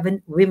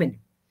 11 women.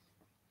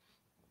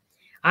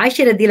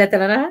 Aisha radhiyallahu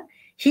anha,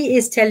 he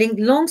is telling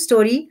long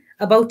story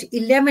about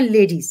 11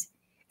 ladies.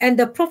 And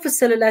the Prophet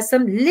Sallallahu Alaihi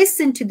Wasallam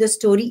listened to the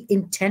story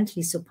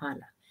intently,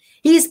 subhanAllah.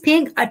 He is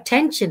paying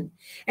attention.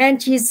 And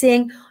she is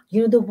saying,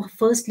 the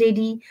first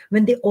lady,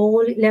 when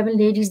all 11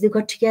 ladies, they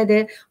got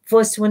together,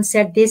 first one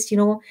said this,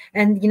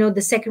 and,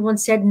 the second one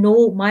said,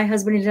 no, my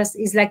husband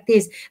is like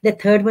this. The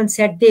third one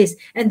said this.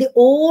 And they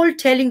all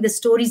telling the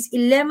stories,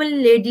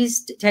 11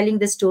 ladies telling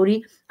the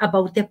story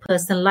about their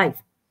personal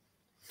life.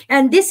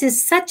 And this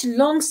is such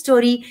long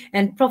story,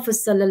 and Prophet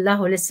Sallallahu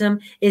Alaihi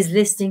Wasallam is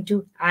listening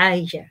to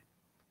Aisha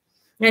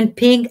and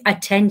paying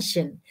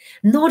attention,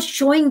 not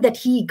showing that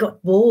he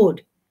got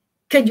bored.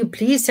 Can you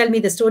please tell me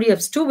the story of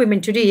 2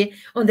 women today?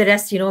 On the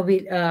rest, we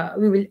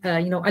will,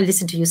 I'll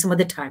listen to you some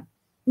other time.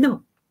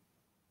 No,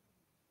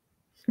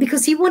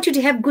 because he wanted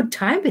to have good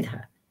time with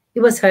her. It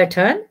was her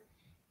turn,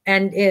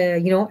 and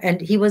and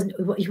he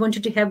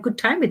wanted to have good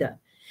time with her.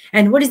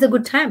 And what is the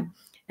good time?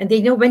 And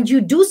they know when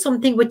you do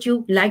something what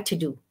you like to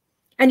do.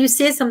 and you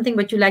say something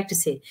what you like to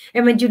say.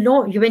 And when you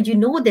know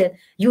that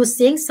you're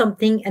saying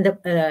something and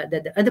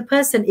the other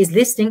person is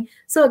listening,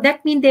 so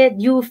that means that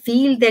you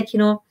feel that,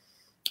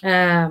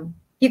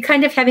 you're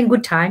kind of having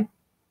good time.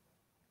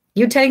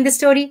 You're telling the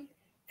story,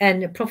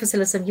 and Prophet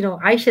Sallallahu Alaihi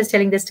Wasallam, Aisha is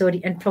telling the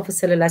story, and Prophet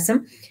Sallallahu Alaihi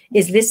Wasallam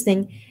is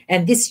listening.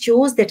 And this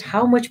shows that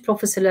how much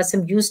Prophet Sallallahu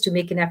Alaihi Wasallam used to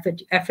make an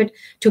effort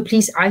to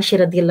please Aisha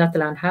radiallahu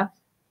ta'ala anha.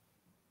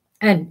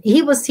 And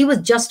he was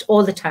just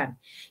all the time.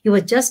 He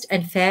was just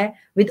and fair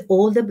with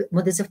all the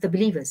mothers of the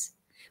believers.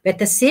 But at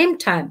the same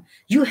time,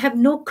 you have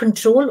no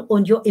control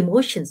on your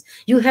emotions.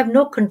 You have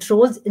no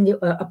controls in your,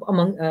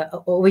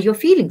 over your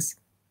feelings.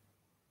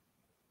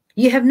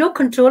 You have no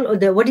control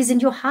over what is in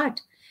your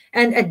heart.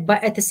 And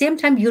at the same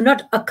time, you're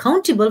not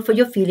accountable for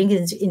your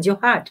feelings in your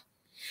heart.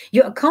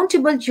 You're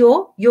accountable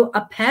to your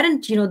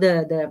apparent,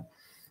 the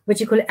what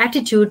you call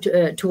attitude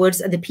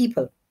towards other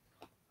people.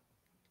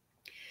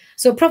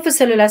 So Prophet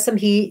Sallallahu Alaihi Wasallam,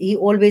 he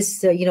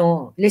always,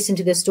 listened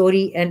to the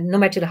story, and no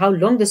matter how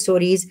long the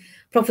story is,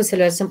 Prophet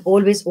Sallallahu Alaihi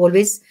Wasallam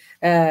always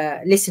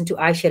listened to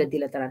Aisha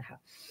radiallahu anha.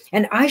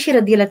 And Aisha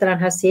radiallahu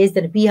anha says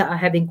that we are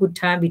having good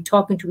time, we're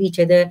talking to each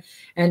other,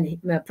 and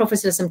Prophet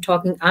Sallallahu Alaihi Wasallam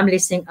talking, I'm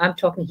listening, I'm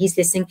talking, he's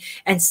listening,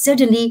 and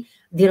suddenly,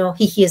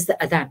 he hears the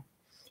adhan.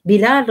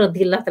 Bilal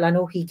radiallahu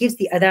anhu, he gives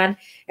the adhan,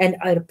 and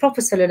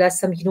Prophet Sallallahu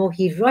Alaihi Wasallam,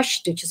 he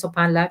rushed to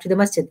subhanallah to the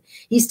masjid.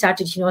 He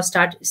started,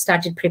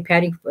 started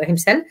preparing for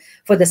himself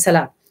for the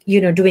salah,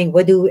 doing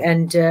wudu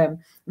and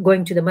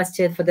going to the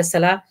masjid for the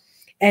salah,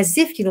 as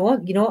if,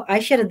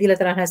 Aisha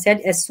radiallahu anha said,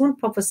 as soon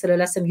Prophet Sallallahu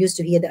Alaihi Wasallam used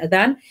to hear the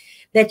adhan,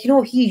 that,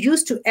 he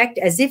used to act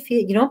as if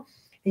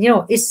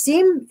it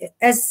seemed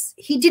as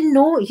he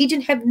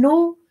didn't have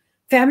no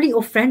family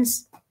or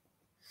friends.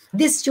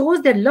 This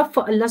shows that love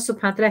for Allah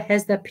subhanahu wa ta'ala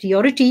has the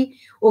priority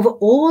over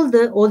all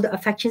the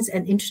affections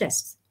and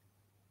interests.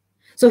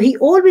 So he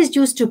always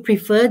used to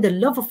prefer the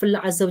love of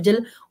Allah Azza wa Jal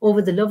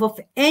over the love of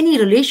any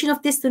relation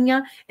of this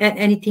dunya and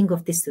anything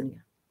of this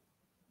dunya.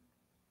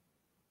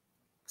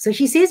 So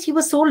she says he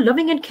was so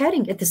loving and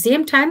caring. At the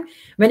same time,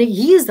 when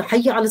he is the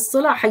Hayya al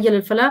Salah, Hayya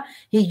al Falah,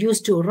 he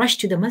used to rush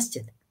to the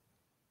masjid.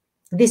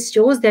 This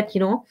shows that,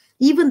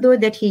 even though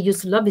that he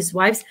used to love his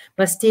wives,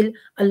 but still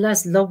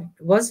Allah's love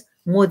was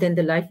more than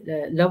the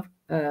love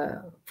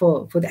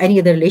for any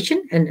other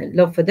relation, and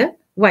love for the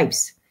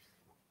wives.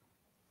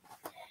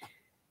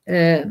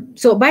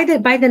 So by the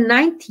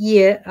 9th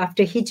year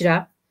after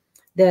Hijrah,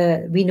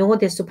 we know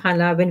that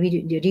subhanallah, when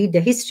we read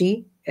the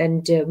history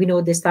and we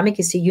know the Islamic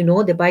history,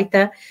 that by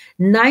the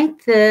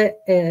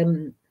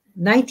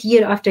 9th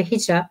year after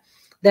Hijrah,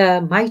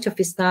 the might of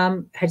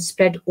Islam had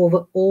spread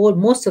over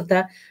most of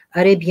the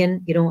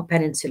Arabian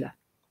peninsula.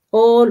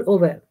 All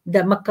over.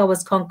 The Makkah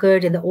was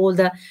conquered, and all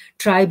the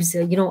tribes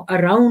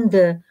around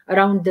the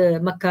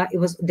Makkah,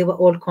 they were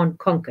all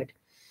conquered.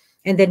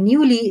 And the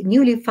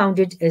newly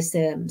founded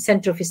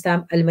center of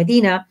Islam,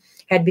 Al-Madinah,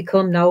 had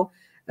become now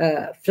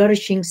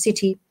flourishing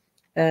city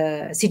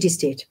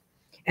state.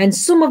 And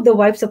some of the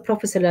wives of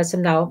Prophet Sallallahu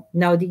Alaihi Wasallam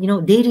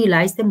now they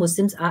realize the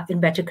Muslims are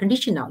in better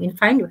condition now.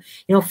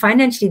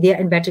 Financially they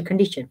are in better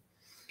condition.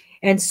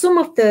 And some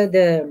of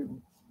the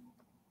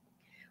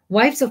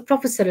wives of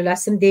Prophet Sallallahu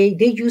Alaihi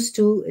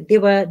Wasallam,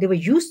 they were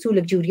used to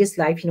luxurious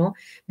life,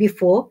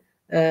 before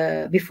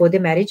the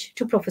marriage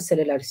to Prophet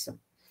Sallallahu Alaihi Wasallam.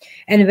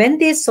 And when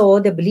they saw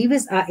the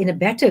believers are in a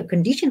better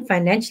condition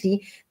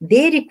financially,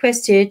 they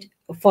requested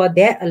for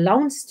their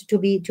allowance to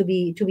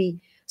be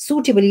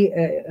suitably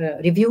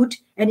reviewed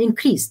and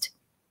increased.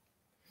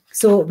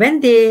 So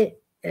when they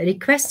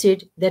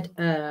requested that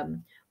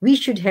we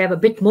should have a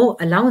bit more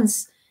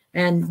allowance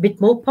and a bit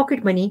more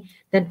pocket money,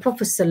 then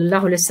Prophet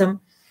Sallallahu Alaihi Wasallam,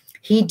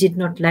 he did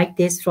not like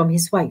this from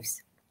his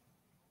wives.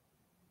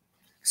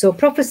 So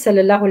Prophet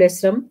Sallallahu Alaihi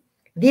Wasallam,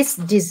 this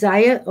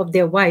desire of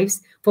their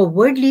wives for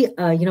worldly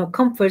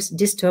comforts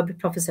disturbed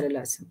Prophet Sallallahu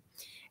Alaihi Wasallam.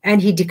 And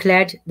he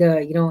declared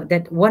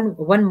that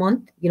one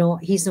month,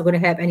 he's not going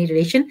to have any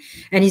relation,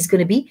 and he's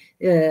going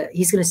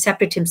to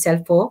separate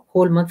himself for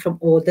whole month from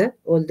all the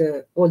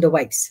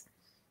wives.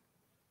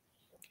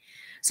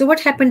 So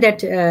what happened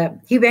that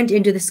he went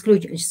into the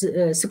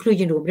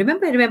seclusion room.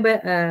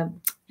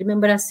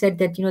 Remember I said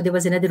that there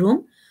was another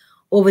room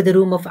over the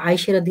room of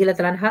Aisha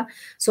radiallahu anha.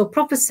 So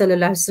Prophet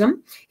Sallallahu Alaihi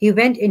Wasallam, he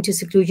went into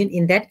seclusion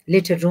in that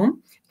little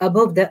room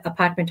above the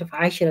apartment of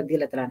Aisha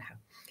radiallahu anha.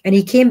 And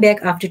he came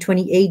back after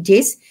 28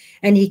 days,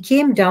 and he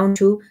came down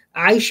to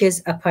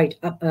Aisha's apartment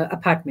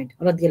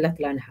radiallahu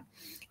anha,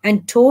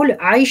 and told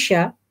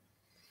Aisha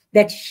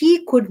that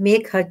he could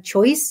make her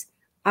choice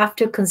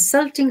after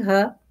consulting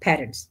her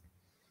parents.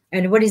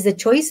 And what is the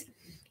choice?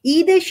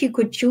 Either she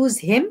could choose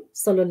him,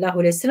 sallallahu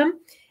alaihi wasallam,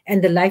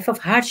 and the life of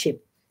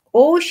hardship,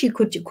 or she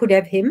could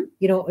have him,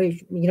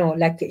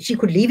 like she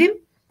could leave him.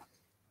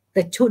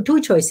 The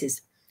two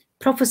choices.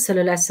 Prophet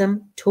sallallahu alaihi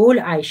wasallam told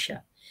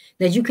Aisha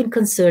that you can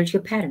consult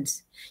your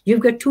parents. You've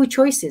got two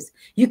choices.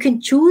 You can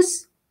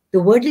choose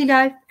the worldly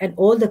life and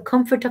all the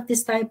comfort of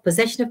this life,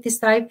 possession of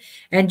this life,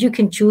 and you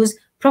can choose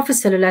Prophet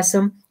sallallahu alaihi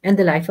wasallam and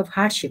the life of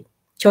hardship.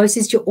 Choice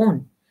is your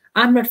own.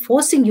 I'm not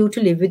forcing you to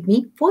live with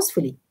me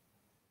forcefully.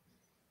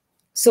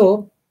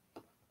 So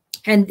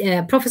And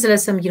Prophet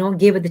ﷺ,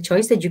 gave her the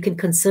choice that you can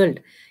consult.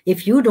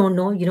 If you don't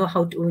know,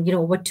 how to,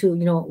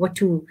 what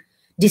to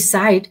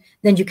decide,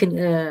 then you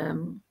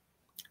can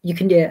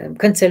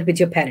consult with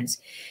your parents.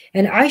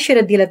 And Aisha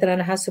radiallahu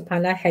anha,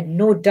 subhanallah, had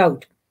no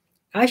doubt.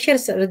 Aisha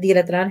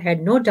radiallahu anha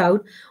had no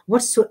doubt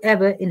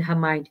whatsoever in her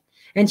mind.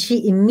 And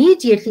she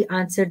immediately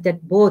answered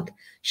that both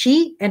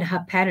she and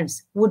her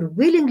parents would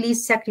willingly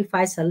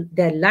sacrifice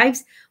their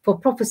lives for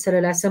Prophet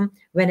ﷺ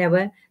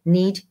whenever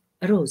need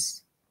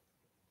arose.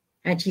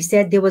 And she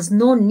said there was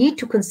no need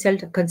to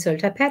consult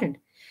her parent.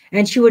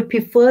 And she would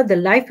prefer the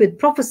life with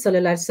Prophet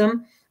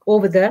ﷺ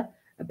over the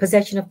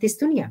possession of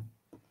this dunya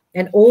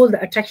and all the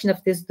attraction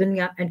of this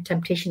dunya and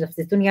temptations of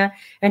this dunya.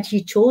 And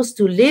she chose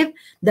to live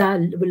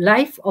the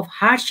life of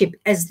hardship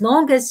as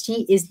long as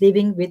she is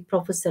living with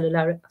Prophet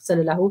sallallahu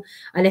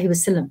alaihi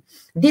wasallam.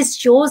 This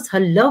shows her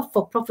love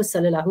for Prophet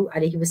sallallahu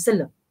alaihi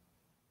wasallam.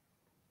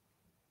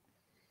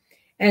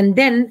 And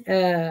then,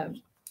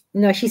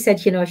 she said,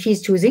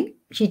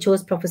 she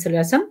chose Prophet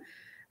sallallahu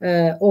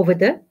over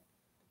the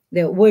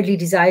worldly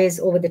desires,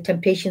 over the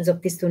temptations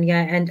of this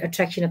dunya and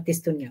attraction of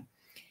this dunya.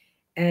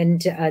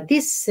 And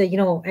this,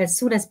 as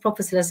soon as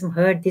Prophet ﷺ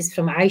heard this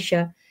from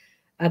Aisha,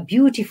 a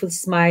beautiful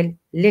smile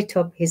lit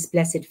up his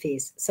blessed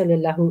face,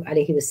 sallallahu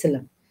alaihi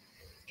wasallam.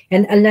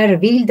 And Allah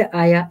revealed the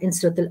ayah in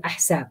Surah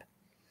Al-Ahzab.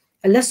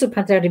 Allah subhanahu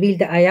wa ta'ala revealed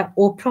the ayah,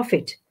 O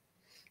Prophet,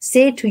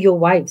 say to your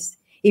wives,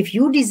 if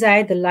you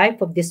desire the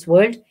life of this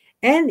world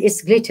and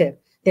its glitter,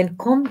 then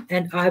come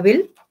and I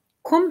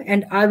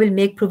will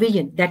make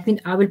provision. That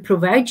means I will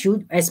provide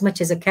you as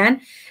much as I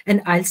can,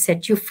 and I'll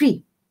set you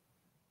free.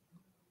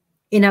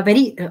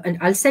 And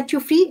I'll set you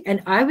free,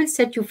 and I will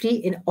set you free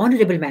in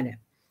honorable manner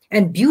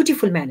and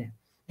beautiful manner.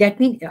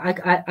 That means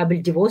I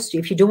will divorce you.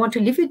 If you don't want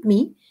to live with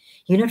me,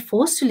 you're not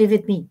forced to live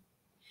with me.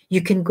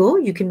 You can go,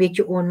 you can make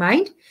your own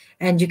mind,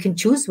 and you can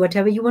choose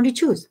whatever you want to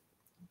choose.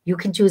 You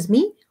can choose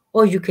me,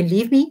 or you can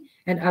leave me,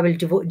 and I will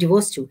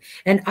divorce you.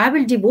 And I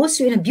will divorce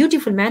you in a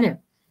beautiful manner.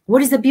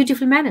 What is the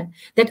beautiful manner?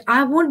 That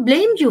I won't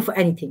blame you for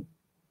anything.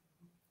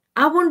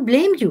 I won't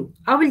blame you.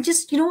 I will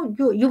just, you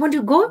want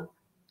to go?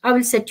 I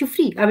will set you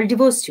free. I will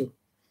divorce you.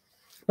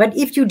 But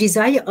if you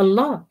desire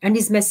Allah and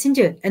His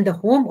Messenger and the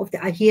home of the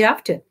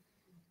hereafter,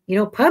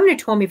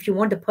 permanent home, if you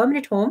want the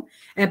permanent home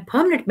and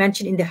permanent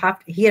mansion in the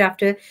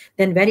hereafter,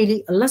 then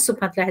verily Allah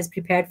subhanahu wa ta'ala has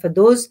prepared for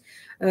those,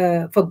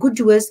 for good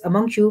doers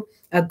among you,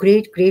 a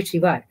great, great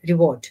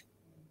reward.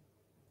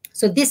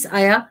 So this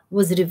ayah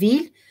was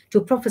revealed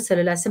to Prophet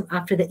sallallahu alaihi wasallam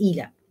after the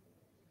Ila.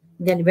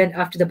 Then when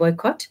after the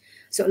boycott,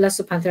 so Allah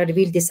subhanahu wa ta'ala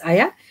revealed this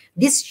ayah.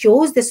 This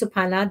shows the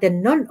subhanallah that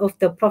none of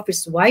the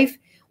Prophet's wife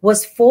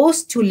was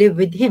forced to live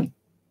with him.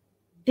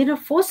 They were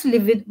forced to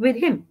live with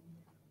him.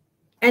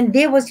 And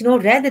they was,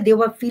 rather they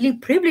were feeling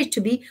privileged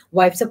to be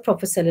wives of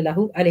Prophet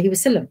sallallahu alaihi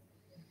wasallam.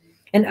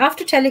 And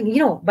after telling,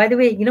 by the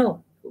way,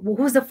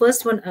 who's the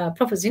first one?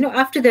 Prophet,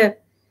 after the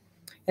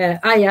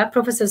ayah,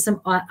 Prophet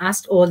sallallahu alaihi wasallam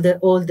asked all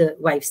the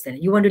wives then,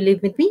 you want to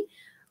live with me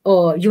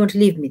or you want to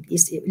leave me?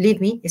 Leave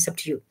me, it's up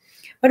to you.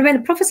 But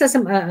when Prophet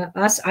ﷺ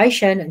asked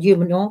Aisha, and you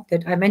know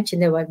that I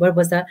mentioned that, what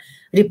was the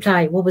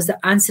reply? What was the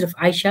answer of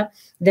Aisha?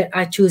 That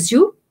I choose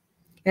you,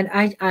 and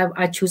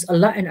I choose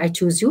Allah, and I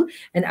choose you,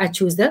 and I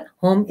choose the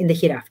home in the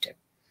hereafter.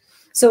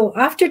 So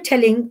after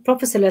telling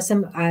Prophet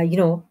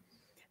ﷺ,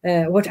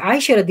 what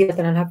Aisha radiallahu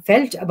anha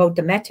felt about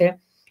the matter,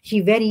 she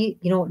very,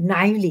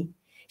 naively,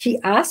 she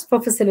asked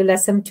Prophet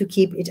ﷺ to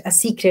keep it a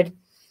secret.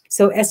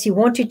 So as she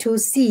wanted to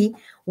see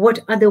what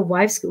other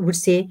wives would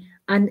say,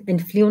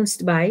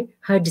 uninfluenced by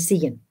her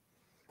decision.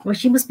 Well,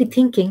 she must be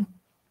thinking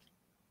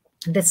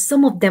that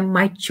some of them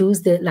might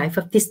choose the life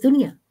of this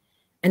dunya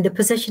and the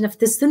possession of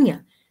this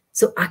dunya.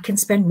 So I can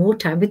spend more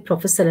time with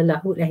Prophet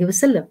sallallahu alaihi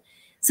wasallam.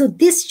 So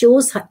this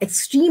shows her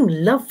extreme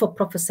love for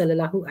Prophet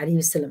sallallahu alaihi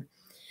wasallam,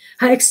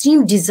 her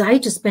extreme desire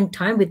to spend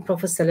time with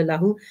Prophet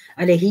sallallahu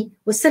alaihi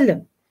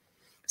wasallam.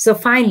 So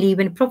finally,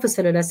 when Prophet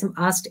ﷺ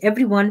asked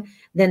everyone,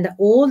 then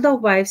all the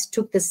wives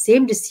took the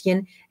same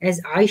decision as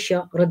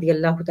Aisha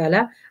radiallahu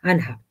ta'ala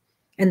anha.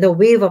 And the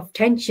wave of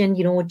tension,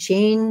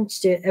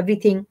 changed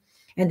everything.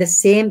 And the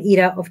same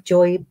era of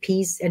joy,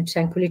 peace, and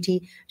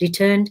tranquility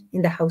returned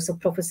in the house of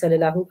Prophet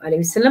sallallahu alaihi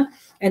wasallam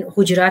and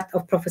Hujurat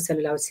of Prophet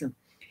sallallahu alaihi wasallam.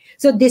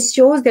 So this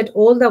shows that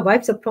all the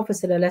wives of Prophet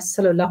sallallahu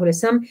alaihi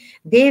wasallam,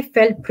 they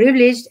felt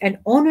privileged and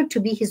honored to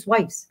be his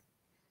wives.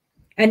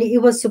 And it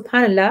was,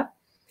 subhanallah,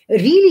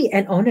 really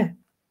an honor.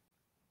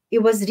 It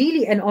was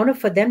really an honor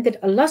for them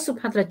that Allah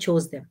subhanahu wa ta'ala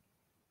chose them.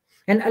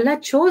 And Allah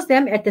chose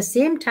them at the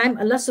same time.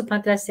 Allah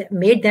subhanahu wa ta'ala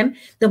made them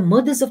the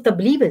mothers of the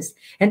believers.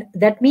 And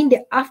that means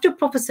that after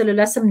Prophet sallallahu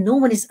alaihi wasallam, no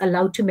one is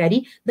allowed to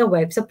marry the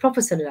wives of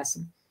Prophet sallallahu alaihi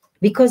wasallam,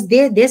 because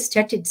their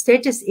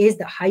status is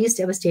the highest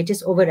ever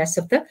status over rest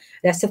of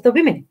the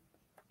women.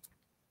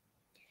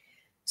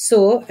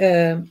 So,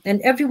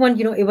 and everyone,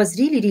 it was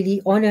really,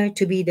 really honor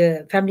to be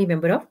the family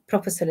member of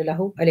Prophet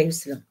sallallahu alaihi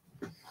wasallam.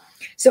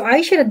 So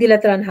Aisha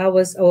radiallahu anha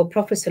was our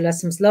Prophet sallallahu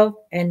alaihi wasallam's love,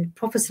 and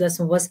Prophet sallallahu alaihi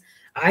wasallam was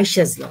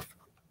Aisha's love.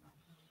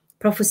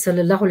 Prophet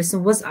sallallahu alaihi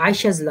wasallam was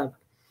Aisha's love,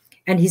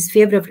 and his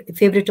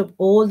favorite of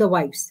all the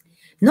wives.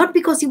 Not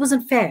because he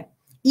wasn't fair,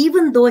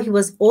 even though he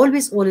was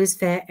always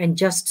fair and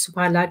just,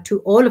 subhanAllah, to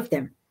all of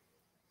them.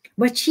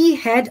 But she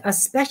had a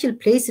special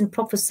place in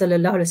Prophet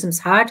Sallallahu Alaihi Wasallam's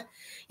heart,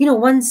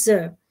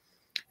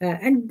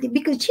 and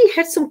because she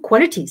had some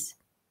qualities.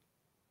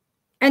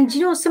 And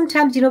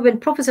sometimes, when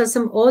Prophet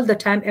Sallallahu all the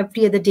time,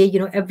 every other day,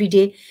 every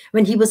day,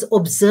 when he was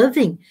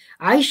observing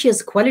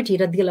Aisha's quality,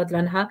 radiyallahu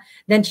anha,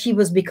 then she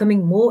was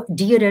becoming more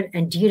dearer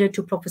and dearer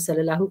to Prophet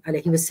Sallallahu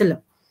Alaihi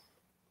Wasallam.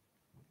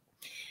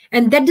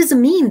 And that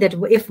doesn't mean that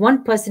if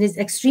one person is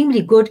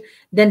extremely good,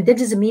 then that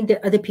doesn't mean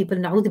that other people,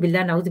 na'udhu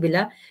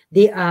billah,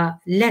 they are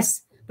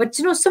less. But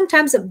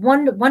sometimes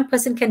one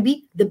person can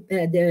be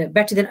the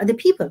better than other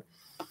people.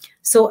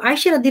 So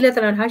Aisha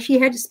radhiyallahu anha, she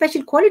had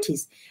special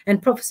qualities,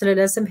 and Prophet sallallahu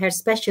alaihi wasallam had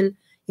special,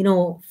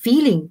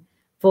 feeling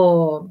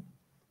for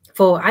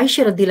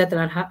Aisha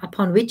radhiyallahu anha,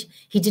 upon which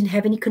he didn't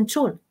have any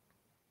control.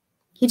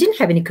 He didn't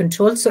have any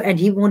control, so and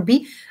he won't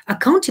be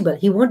accountable.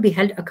 He won't be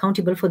held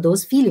accountable for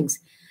those feelings.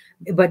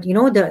 But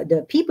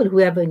the people who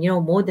have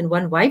more than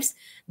one wives,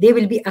 they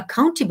will be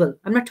accountable.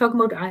 I'm not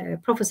talking about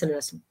Prophet sallallahu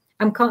alaihi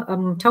wasallam.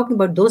 I'm talking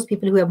about those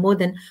people who have more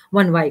than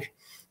one wife.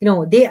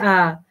 They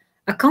are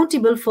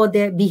accountable for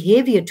their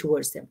behavior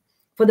towards them,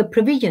 for the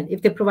provision.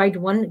 If they provide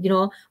one,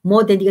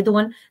 more than the other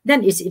one,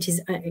 then it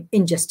is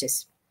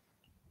injustice.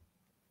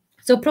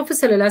 So Prophet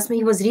sallallahu alaihi wasallam,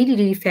 he was really,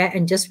 really fair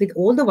and just with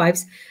all the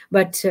wives,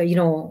 but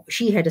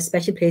she had a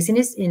special place in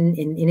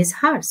his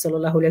heart,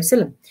 sallallahu alaihi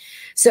wasallam.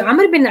 So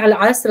Amr bin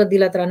al-As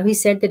radhiyallahu anhu, he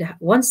said that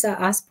once I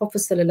asked Prophet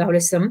sallallahu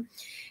alaihi wasallam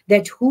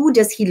that who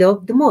does he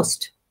love the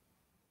most?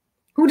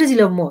 Who does he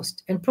love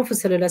most? And Prophet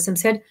sallallahu alaihi wasallam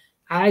said,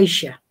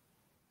 Aisha.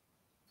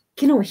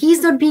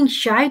 He's not being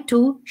shy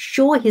to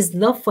show his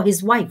love for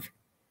his wife.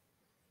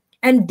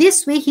 And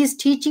this way he's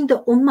teaching the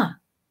ummah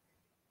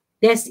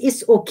that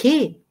it's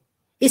okay.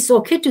 It's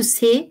okay to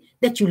say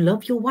that you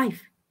love your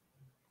wife.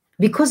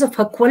 Because of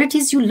her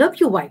qualities, you love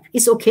your wife.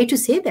 It's okay to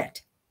say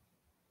that.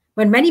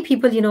 But many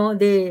people,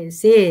 they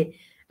say,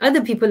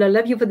 other people, I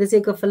love you for the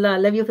sake of Allah, I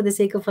love you for the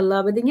sake of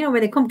Allah. But then,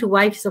 when they come to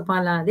wives,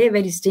 subhanAllah, they're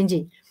very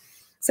stingy.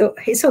 So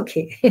it's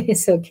okay.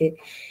 It's okay.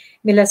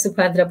 May Allah subhanahu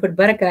wa ta'ala put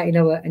barakah in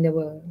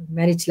our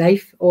marriage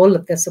life, all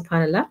of the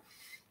subhanAllah.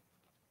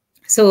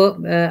 So,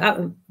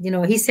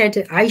 he said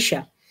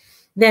Aisha.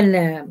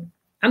 Then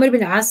Amr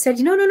bin As said,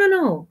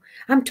 no.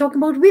 I'm talking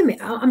about women.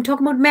 I'm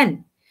talking about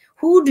men.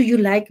 Who do you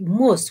like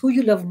most? Who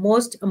you love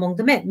most among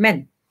the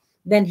men?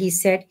 Then he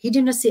said, he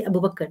did not say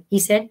Abu Bakr. He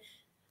said,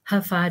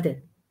 her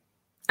father.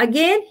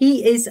 Again,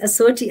 he is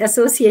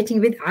associating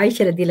with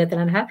Aisha radhiyallahu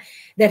anha,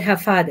 that her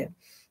father.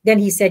 Then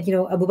he said,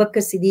 Abu Bakr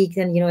Siddiq.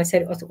 Then, I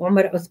said,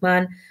 Umar,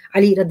 Uthman,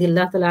 Ali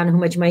radhiyallahu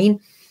anhum ajma'in.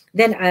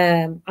 Then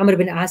Amr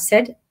bin As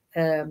said,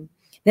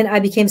 then I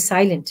became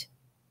silent.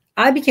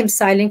 I became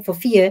silent for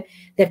fear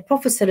that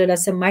Prophet sallallahu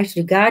alaihi wasallam might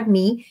regard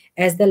me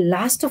as the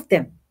last of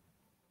them.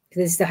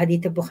 This is the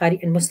hadith of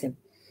Bukhari and Muslim.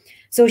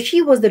 So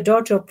she was the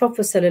daughter of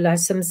Prophet sallallahu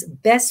alaihi wasallam's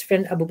best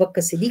friend Abu Bakr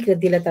Siddiq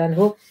radhiyallahu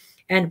anhu.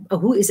 And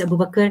who is Abu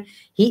Bakr?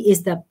 He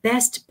is the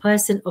best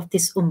person of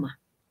this ummah.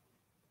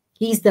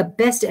 He is the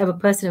best ever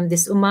person of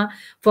this ummah,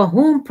 for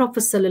whom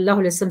Prophet sallallahu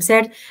alaihi wasallam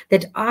said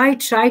that I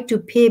try to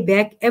pay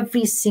back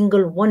every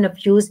single one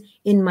of you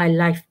in my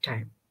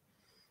lifetime.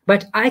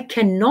 But I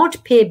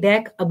cannot pay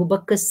back Abu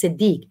Bakr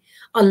Siddiq.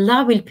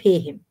 Allah will pay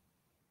him.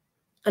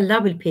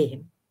 Allah will pay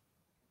him.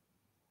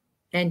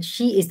 And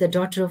she is the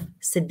daughter of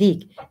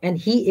Siddiq. And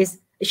she is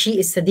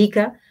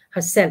Siddiqa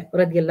herself,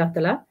 radiyallahu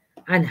ta'ala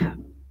anha.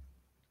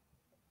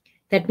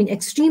 That means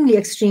extremely,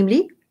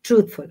 extremely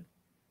truthful.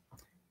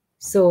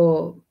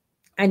 So,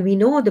 and we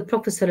know the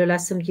Prophet sallallahu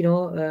alaihi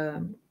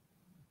wasallam,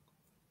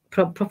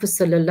 Prophet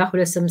sallallahu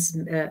alaihi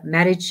wasallam's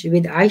marriage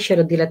with Aisha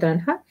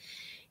radiyallahu anha,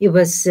 it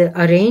was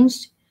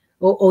arranged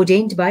or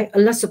ordained by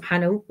Allah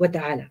subhanahu wa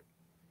ta'ala.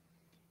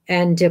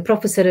 And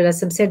Prophet sallallahu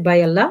alaihi wasallam said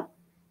by Allah,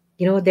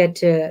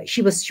 that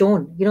she was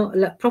shown,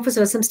 Prophet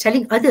sallallahu alaihi wasallam is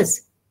telling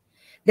others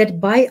that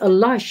by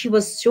Allah, she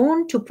was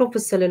shown to Prophet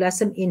sallallahu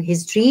alaihi wasallam in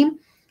his dream.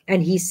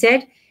 And he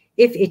said,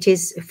 if it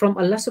is from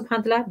Allah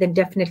subhanahu wa ta'ala, then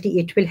definitely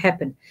it will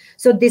happen.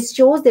 So this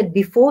shows that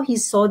before he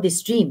saw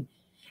this dream,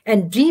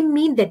 and dream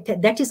mean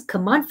that is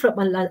command from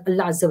Allah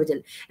Azza wa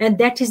Jal, and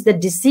that is the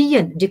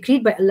decision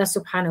decreed by Allah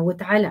subhanahu wa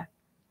ta'ala.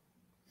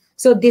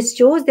 So this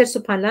shows that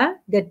subhanAllah,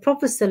 that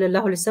Prophet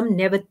sallallahu alaihi wasallam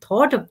never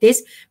thought of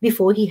this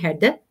before he had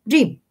the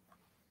dream.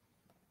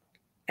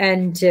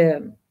 And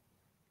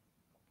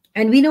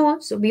we know,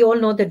 so we all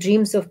know the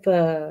dreams of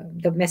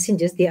the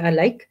messengers, they are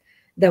like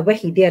the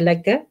wahi, they are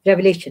like the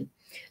revelation.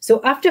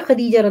 So after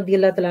Khadija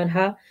radiyallahu ta'ala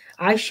anha,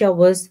 Aisha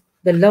was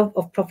the love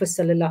of Prophet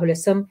sallallahu alaihi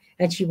wasallam,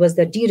 and she was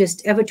the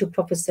dearest ever to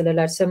Prophet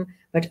sallallahu alaihi wasallam.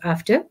 But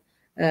after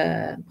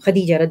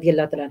Khadija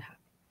radiyallahu ta'ala anha,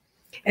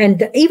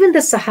 and even the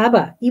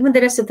Sahaba, even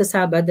the rest of the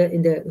Sahaba,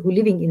 who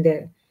living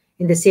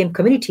in the same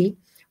community,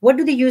 what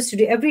do they used to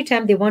do every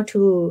time they want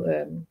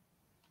to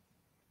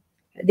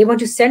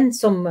send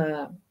some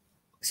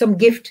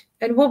gift?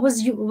 And what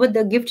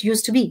the gift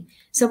used to be?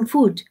 Some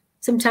food,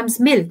 sometimes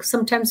milk,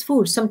 sometimes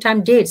food,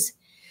 sometimes dates.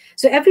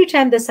 So every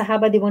time the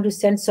Sahaba, they want to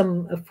send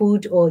some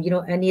food or,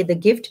 any other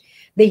gift,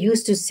 they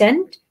used to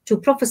send to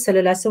Prophet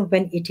Sallallahu Alaihi Wasallam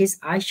when it is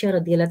Aisha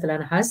radiallahu ta'ala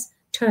anha's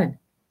turn.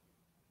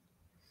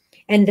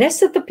 And the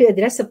rest of the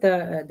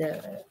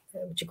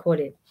what you call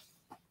it,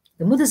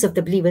 the mothers of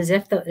the believers,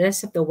 the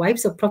rest of the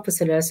wives of Prophet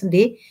Sallallahu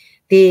Alaihi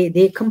Wasallam,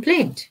 they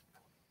complained.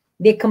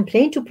 They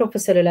complained to Prophet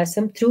Sallallahu Alaihi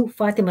Wasallam through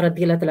Fatima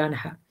radiallahu ta'ala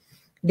anha.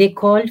 They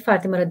called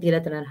Fatima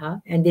radiallahu ta'ala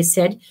anha and they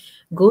said,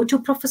 go to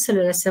Prophet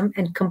Sallallahu Alaihi Wasallam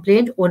and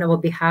complain on our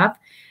behalf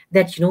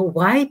that,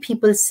 why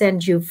people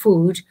send you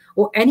food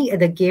or any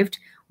other gift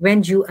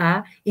when you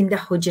are in the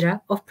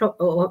hujra of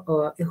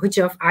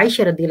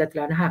Aisha radiallahu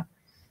ta'ala anha.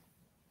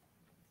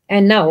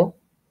 And now,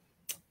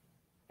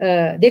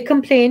 they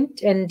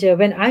complained, and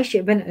when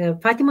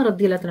Fatima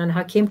radiallahu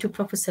anha came to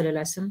Prophet Sallallahu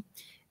Alaihi Wasallam,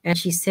 and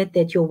she said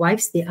that your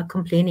wives, they are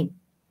complaining.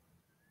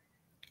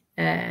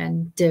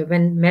 And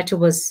when matter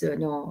was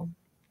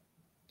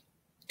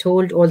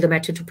told all the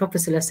matter to Prophet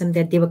Sallallahu Alaihi Wasallam,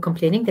 that they were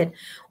complaining that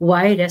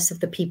why rest of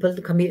the people,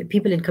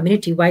 people in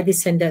community, why they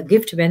send a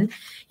gift when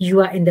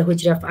you are in the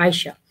hujra of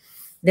Aisha.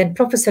 Then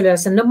Prophet Sallallahu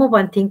Alaihi Wasallam, number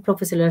one thing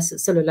Prophet Sallallahu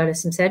Alaihi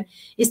Wasallam said,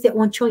 is their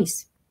own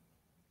choice.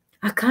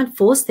 I can't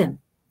force them.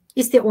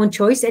 It's their own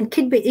choice, and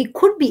it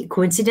could be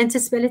coincidence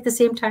as well at the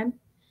same time.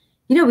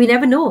 We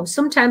never know.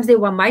 Sometimes they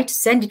might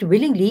send it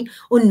willingly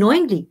or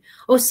knowingly,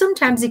 or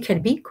sometimes it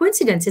can be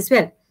coincidence as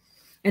well.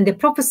 And the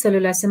Prophet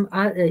Sallallahu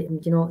Alaihi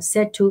Wasallam,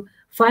 said to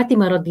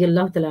Fatima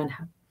radiallahu ta'ala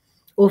anha,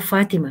 "Oh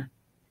Fatima,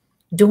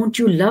 don't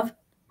you love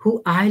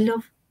who I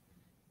love?"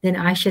 Then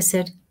Aisha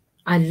said,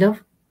 "I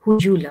love who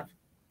you love,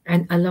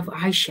 and I love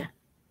Aisha."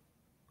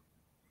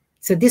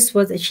 So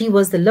she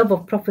was the love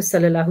of Prophet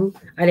Sallallahu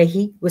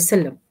Alaihi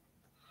Wasallam.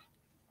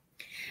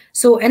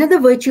 So another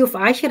virtue of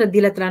Aisha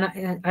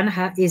radiallahu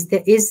anha is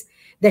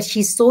that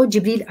she saw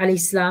Jibreel alayhi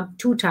salam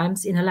 2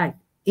 times in her life,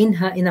 in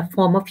a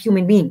form of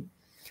human being.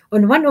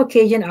 On one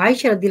occasion,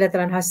 Aisha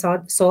radiallahu anha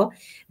saw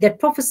that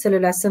Prophet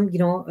Sallallahu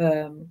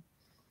Alaihi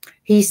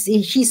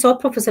Wasallam, she saw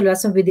Prophet Sallallahu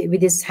Alaihi Wasallam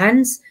with his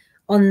hands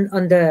on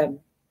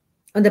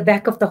the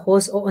back of the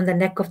horse or on the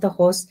neck of the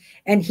horse,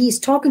 and he is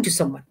talking to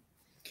someone.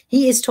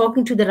 He is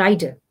talking to the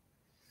rider.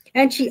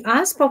 And she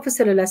asked Prophet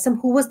Sallallahu Alaihi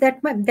Wasallam, who was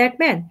that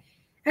man?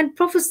 And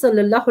Prophet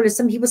Sallallahu Alaihi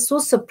Wasallam, he was so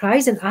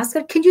surprised and asked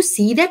her, "Can you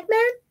see that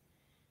man?"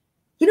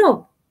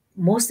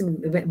 Most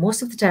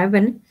of the time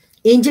when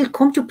angel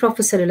come to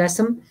Prophet Sallallahu Alaihi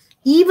Wasallam,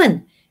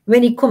 even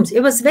when he comes,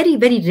 it was very,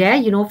 very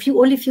rare,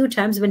 only few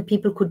times when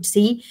people could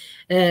see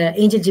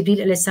Angel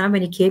Jibreel alayhi salam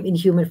when he came in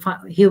human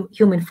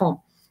form.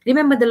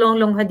 Remember the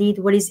long hadith,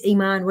 what is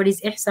Iman, what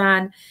is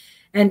Ihsan?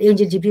 And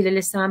Angel Jibreel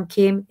alayhi salam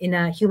came in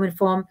a human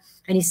form,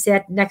 and he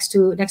sat next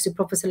to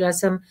Prophet Sallallahu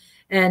Alaihi Wasallam,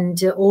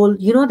 and all,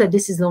 that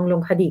this is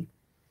long hadith.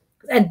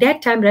 At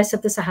that time, rest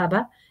of the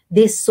Sahaba,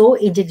 they saw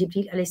Angel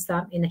Jibreel alayhi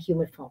salam in a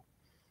human form.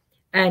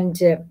 And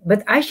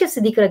but Aisha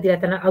Siddiqa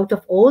radiallahu anha, out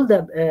of all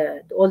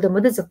the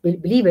mothers of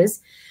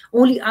believers,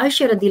 only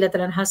Aisha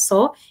radiallahu anha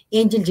saw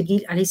Angel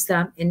Jibreel alayhi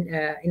salam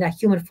in a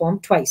human form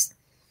twice.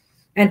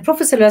 And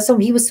Prophet Sallallahu Alaihi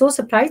Wasallam, he was so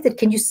surprised that,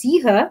 "Can you see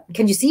her?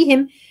 Can you see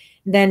him?"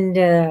 Then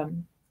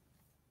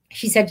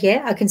she said,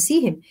 "Yeah, I can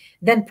see him."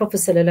 Then Prophet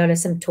Sallallahu Alaihi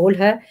Wasallam told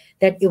her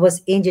that it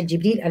was Angel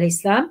Jibreel alayhi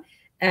salam,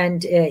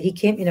 and he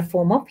came in a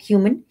form of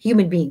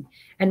human being.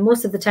 And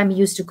most of the time he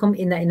used to come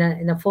in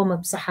a form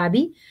of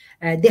Sahabi,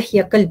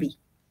 Dihya Qalbi.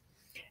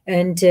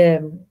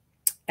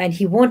 And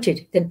he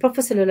wanted, then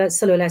Prophet Sallallahu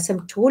Alaihi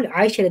Wasallam told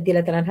Aisha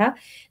radiallahu anha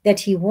that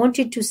he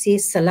wanted to say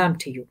salam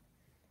to you.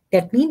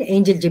 That means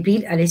Angel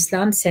Jibreel alayhi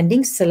salam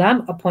sending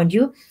salam upon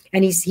you,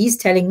 and he's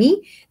telling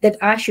me that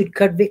I should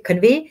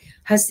convey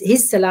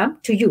his salam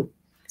to you.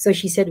 So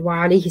she said,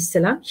 "Wa alayhi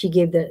salam." She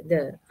gave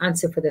the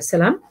answer for the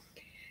salam.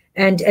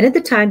 And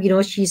another time,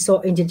 she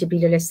saw Angel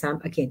Jibreel alayhi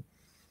salam again.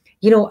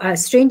 A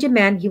stranger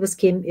man,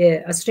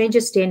 a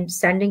stranger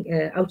standing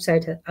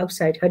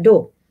outside her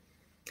door.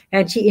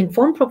 And she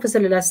informed Prophet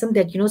Sallallahu Alaihi Wasallam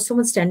that,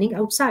 someone's standing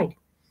outside.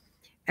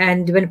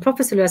 And when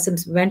Prophet Sallallahu Alaihi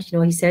Wasallam went,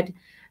 he said,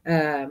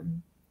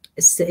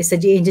 it's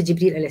Angel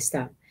Jibreel alayhi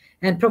salam.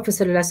 And Prophet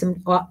Sallallahu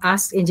Alaihi Wasallam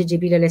asked Angel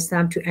Jibreel alayhi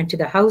salam to enter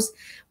the house,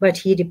 but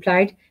he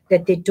replied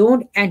that they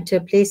don't enter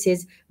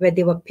places where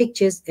there were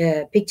pictures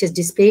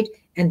displayed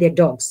and their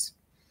dogs.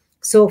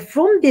 So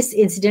from this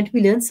incident,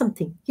 we learn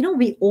something.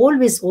 We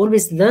always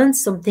learn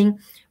something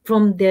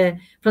from the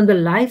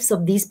lives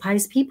of these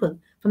pious people,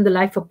 from the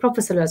life of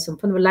Prophet Sallallahu Alaihi Wasallam,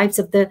 from the lives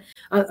of the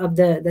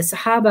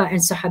Sahaba and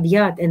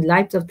Sahabiyat, and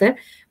lives of the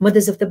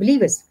mothers of the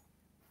believers.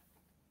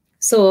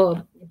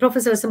 So Prophet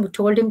Sallallahu Alaihi Wasallam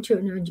told him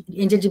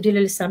Angel Jibreel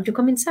alayhi salam to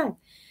come inside.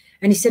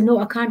 And he said, "No,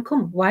 I can't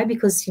come." Why?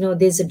 Because,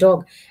 there's a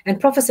dog. And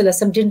Prophet Sallallahu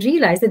Alaihi Wasallam didn't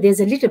realize that there's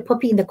a little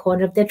puppy in the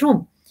corner of that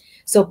room.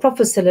 So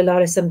Prophet Sallallahu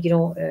Alaihi Wasallam,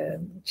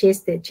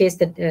 chased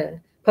the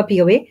puppy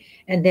away,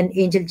 and then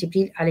Angel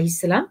Jibreel alayhi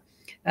salam,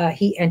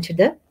 he entered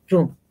the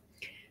room.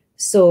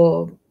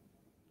 So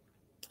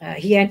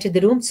he entered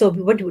the room. So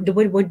what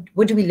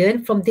do we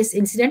learn from this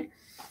incident?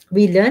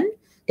 We learn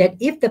that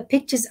if the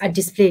pictures are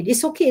displayed,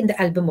 it's okay in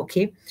the album,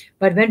 okay,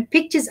 but when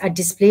pictures are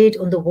displayed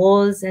on the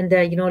walls and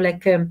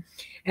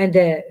and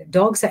the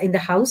dogs are in the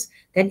house,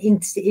 then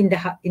in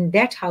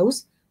that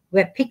house,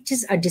 where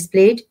pictures are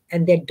displayed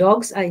and their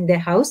dogs are in their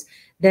house,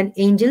 then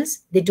angels,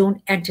 they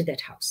don't enter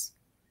that house.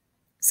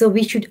 So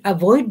we should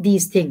avoid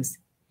these things.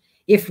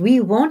 If we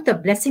want the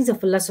blessings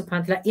of Allah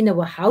subhanahu wa ta'ala in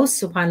our house,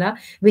 subhanAllah,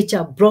 which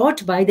are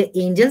brought by the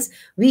angels,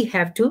 we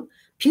have to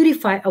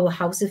purify our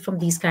houses from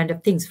these kind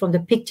of things, from the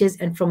pictures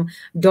and from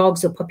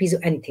dogs or puppies or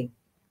anything.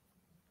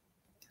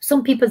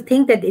 Some people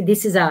think that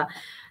this is a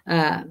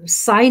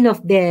sign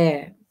of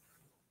their,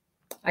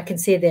 I can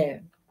say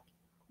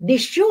they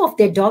show off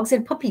their dogs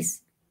and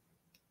puppies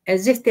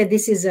as if that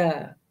this is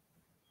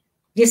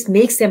just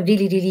makes them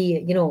really,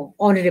 really,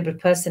 honorable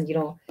person,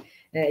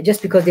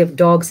 just because they have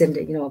dogs and,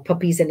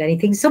 puppies and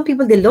anything. Some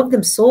people, they love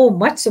them so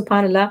much,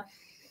 subhanAllah,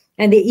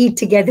 and they eat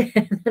together,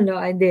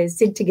 and they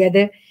sit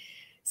together.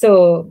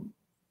 So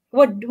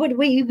what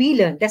we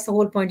learn, that's the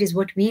whole point, is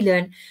what we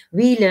learn.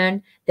 We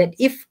learn that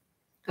if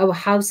our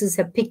houses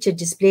have picture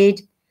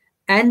displayed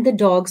and the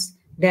dogs,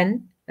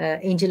 then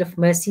angel of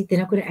mercy, they're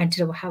not going to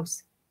enter our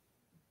house.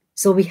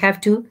 So we have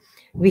to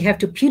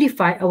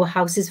purify our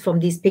houses from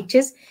these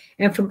pictures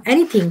and from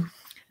anything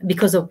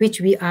because of which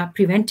we are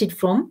prevented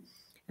from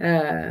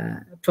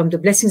the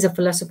blessings of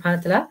Allah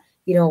subhanahu wa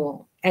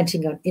ta'ala,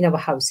 entering in our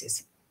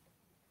houses.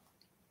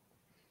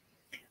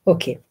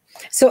 Okay.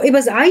 So it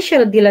was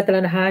Aisha radiallahu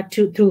ta'ala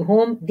anha through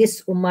whom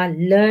this ummah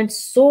learned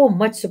so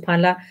much,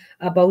 subhanAllah,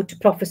 about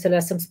Prophet sallallahu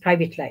alaihi wasallam's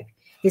private life,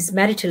 his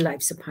marital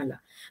life, subhanAllah,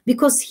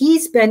 because he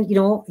spent,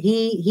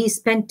 he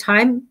spent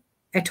time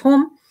at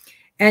home.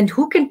 And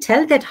who can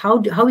tell that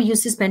how he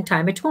used to spend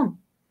time at home?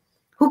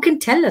 Who can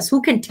tell us?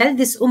 Who can tell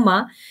this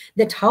ummah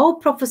that how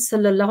Prophet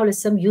sallallahu alaihi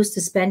wasallam used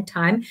to spend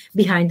time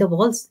behind the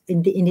walls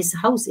in his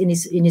house, in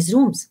his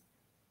rooms?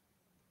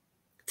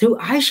 Through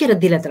Aisha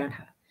radiallahu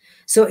anha.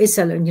 So it's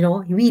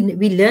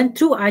we learn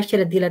through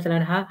Aisha radiallahu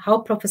anha how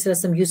Prophet sallallahu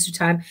alaihi wasallam used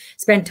to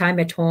spend time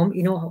at home.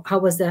 How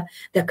was the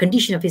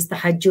condition of his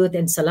tahajjud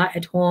and salah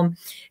at home,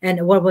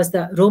 and what was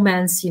the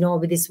romance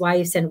with his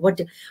wives, and what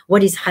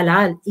is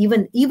halal,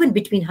 even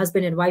between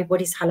husband and wife, what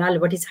is halal,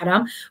 what is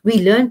haram. We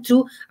learn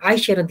through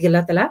Aisha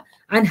radiallahu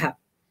anha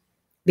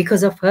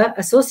because of her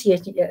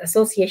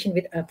association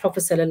with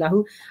Prophet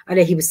sallallahu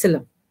alaihi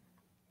wasallam.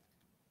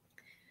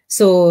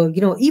 So,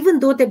 even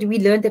though that we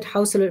learned that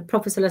how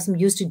Prophet ﷺ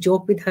used to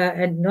joke with her,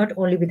 and not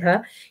only with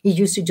her, he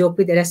used to joke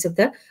with the rest of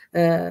the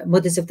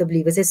mothers of the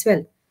believers as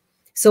well.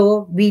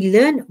 So we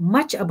learn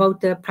much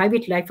about the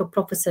private life of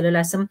Prophet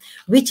ﷺ,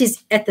 which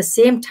is at the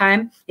same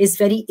time is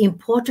very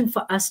important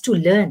for us to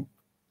learn.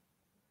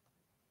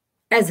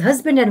 As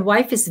husband and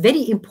wife, it's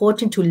very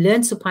important to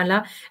learn,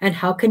 subhanAllah. And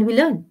how can we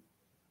learn?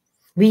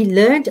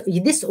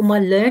 This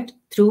ummah learned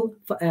through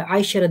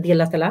Aisha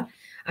radiallahu ta'ala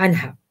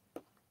anha.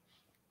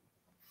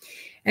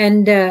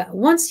 And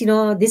once,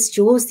 this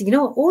shows,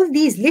 all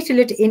these little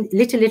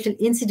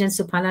incidents,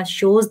 subhanAllah,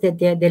 shows that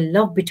their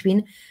love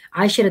between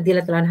Aisha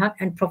radiallahu anha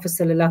and Prophet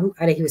sallallahu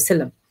alaihi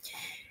wasallam.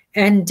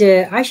 And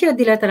Aisha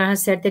radiallahu anha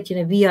said that,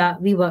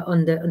 we were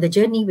on the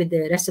journey with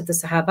the rest of the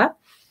Sahaba.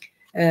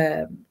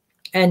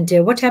 And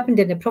what happened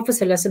then? The Prophet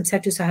sallallahu alaihi wasallam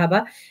said to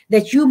Sahaba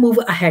that you move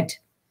ahead.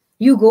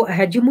 You go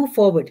ahead, you move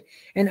forward.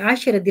 And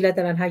Aisha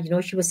radiallahu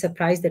anha, she was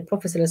surprised that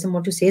Prophet sallallahu alaihi wasallam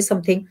wanted to say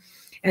something.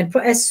 And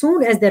as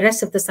soon as the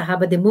rest of the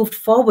Sahaba, they moved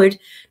forward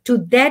to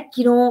that,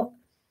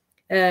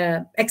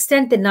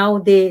 extent that now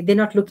they're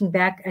not looking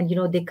back, and,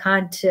 they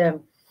can't,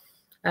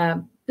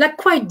 like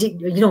quite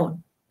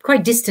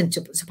distant,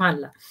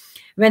 subhanAllah.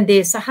 When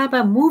the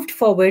Sahaba moved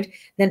forward,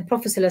 then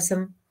Prophet sallallahu alaihi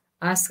wasallam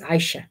asked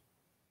Aisha,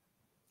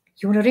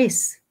 you want to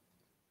race?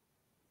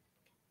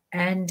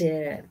 And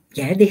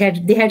they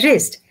had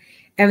raced.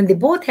 And when they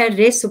both had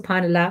raced,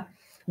 subhanAllah,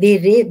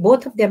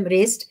 both of them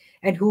raced,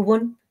 and who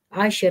won?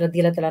 Aisha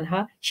radiallahu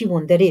anha, she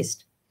won the race.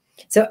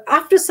 So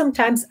after some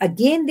times,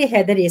 again they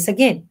had the race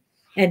again.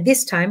 And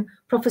this time,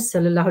 Prophet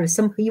sallallahu alaihi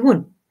wasallam, he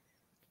won.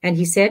 And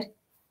he said,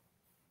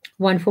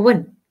 1 for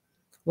 1.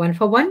 1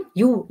 for 1,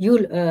 you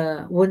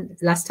won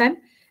last time,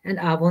 and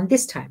I won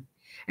this time.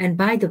 And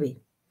by the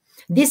way,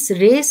 this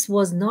race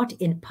was not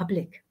in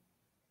public.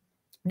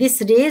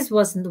 This race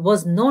was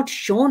not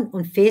shown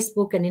on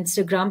Facebook and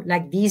Instagram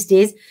like these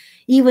days.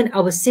 Even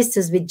our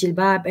sisters with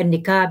jilbab and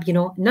niqab,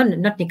 not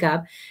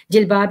niqab,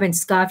 jilbab and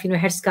scarf,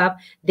 headscarf,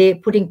 they're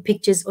putting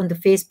pictures on the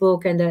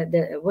Facebook and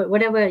the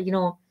whatever,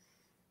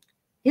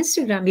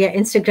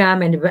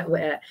 Instagram, and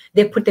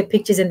they put the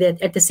pictures, and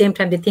at the same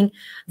time they think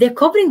they're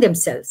covering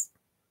themselves.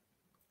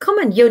 Come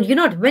on, you're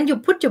not. When you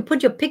put your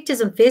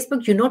pictures on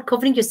Facebook, you're not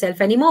covering yourself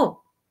anymore.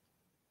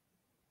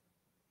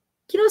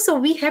 So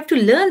we have to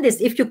learn this.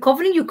 If you're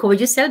covering, you cover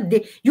yourself.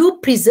 You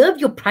preserve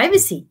your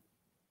privacy.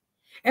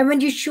 And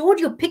when you showed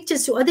your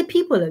pictures to other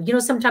people,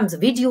 sometimes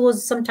videos,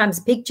 sometimes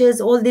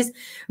pictures, all this,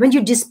 when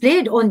you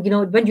displayed on,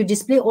 when you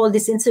display all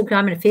this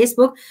Instagram and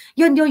Facebook,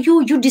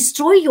 you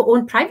destroy your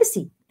own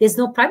privacy. There's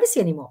no privacy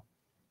anymore.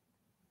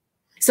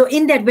 So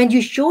in that, when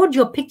you showed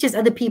your pictures,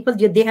 other people,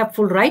 they have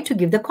full right to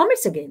give the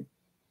comments again.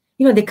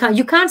 You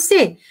can't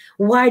say,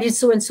 why did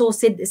so-and-so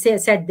said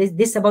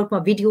this about my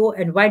video,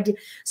 and why did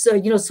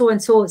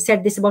so-and-so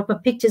said this about my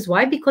pictures.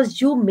 Why?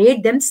 Because you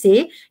made them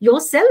say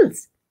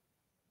yourselves.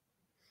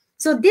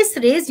 So this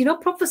race,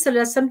 Prophet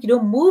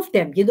ﷺ, moved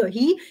them.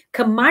 He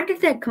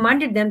commanded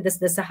them, the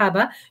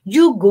Sahaba,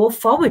 you go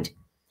forward.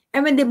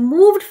 And when they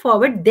moved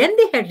forward, then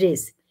they had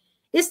race.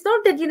 It's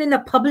not that, in the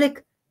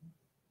public,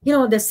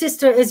 the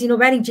sister is,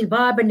 wearing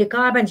jilbab and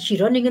niqab and she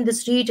running in the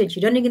street and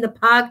she running in the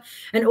park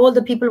and all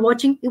the people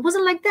watching. It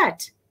wasn't like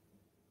that.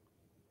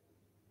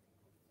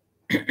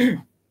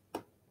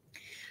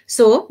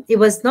 So it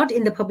was not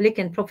in the public,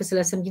 and Prophet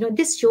ﷺ,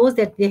 this shows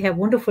that they have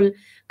wonderful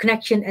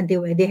connection and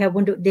they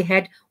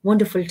had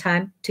wonderful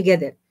time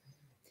together.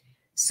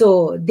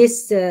 So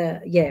this,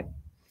 yeah.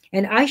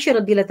 And Aisha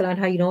radiallahu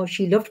anha,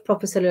 she loved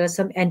Prophet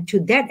ﷺ, and to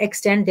that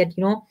extent that,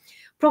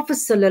 Prophet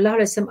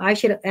ﷺ,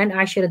 Aisha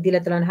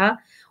radiallahu anha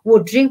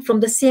would drink from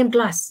the same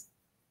glass.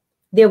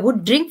 They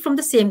would drink from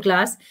the same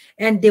glass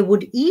and they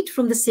would eat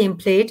from the same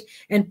plate.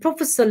 And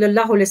Prophet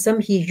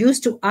ﷺ, he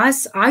used to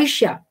ask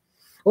Aisha,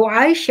 "Oh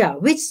Aisha,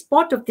 which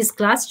spot of this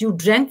glass you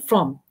drank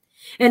from?"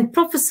 And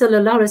Prophet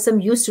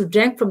ﷺ used to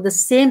drink from the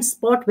same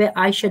spot where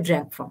Aisha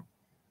drank from.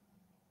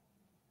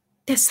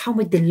 That's how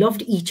much they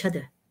loved each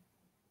other.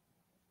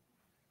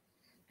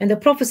 And the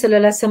Prophet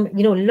ﷺ,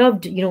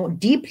 loved,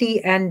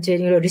 deeply and,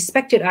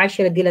 respected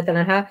Aisha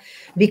radiallahu anha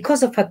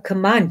because of her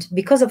command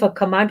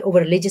over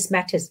religious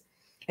matters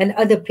and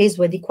other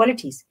praiseworthy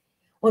qualities.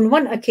 On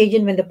one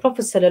occasion, when the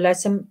Prophet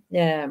ﷺ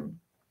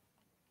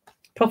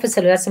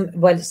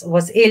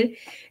was ill,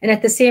 and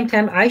at the same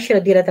time, Aisha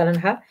radiallahu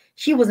anha,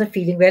 she wasn't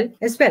feeling well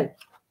as well.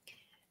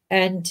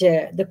 And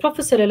the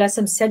Prophet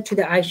ﷺ said to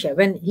the Aisha,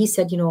 when he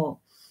said,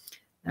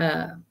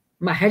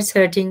 my head's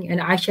hurting, and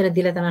Aisha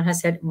radiallahu anha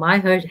said, my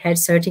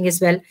head's hurting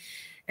as well.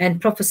 And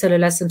Prophet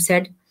ﷺ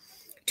said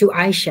to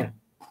Aisha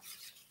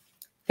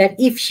that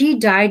if she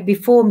died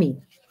before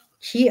me,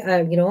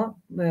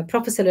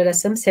 Prophet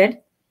ﷺ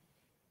said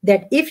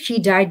that if she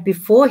died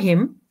before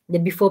him,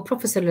 that before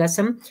Prophet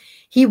ﷺ,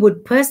 he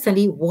would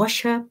personally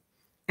wash her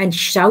and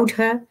shroud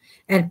her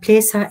and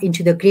place her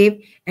into the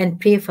grave and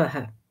pray for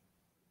her.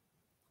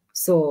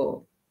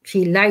 So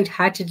she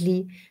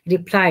light-heartedly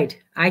replied,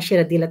 Aisha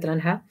radiallahu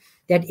anha,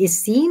 that it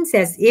seems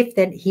as if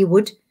that he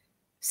would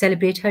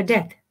celebrate her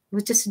death. It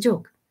was just a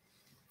joke.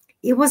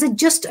 It was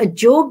just a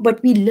joke,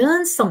 but we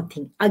learned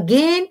something.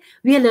 Again,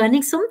 we are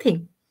learning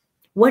something.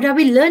 What are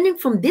we learning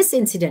from this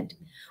incident?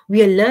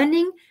 We are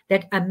learning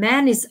that a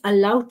man is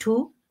allowed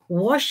to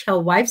wash her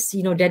wife's,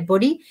 dead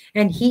body,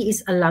 and he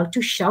is allowed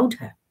to shroud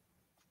her.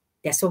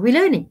 That's what we're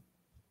learning.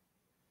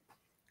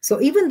 So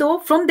even though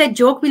from that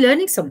joke, we're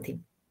learning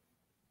something.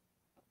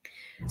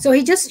 So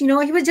he just, he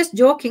was just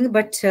joking,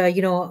 but,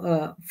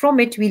 from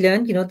it we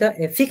learned,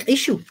 the fiqh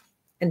issue.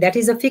 And that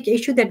is a fiqh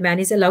issue that man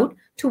is allowed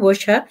to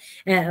wash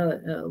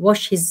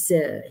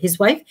his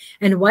wife,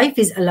 and wife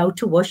is allowed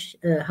to wash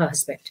her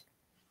husband.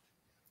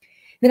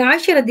 Then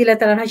Aisha radiallahu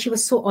anha, she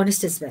was so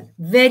honest as well.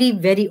 Very,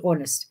 very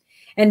honest.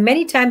 And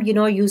many times,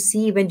 you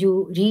see when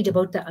you read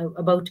about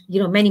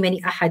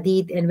many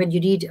ahadith, and when you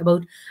read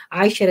about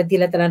Aisha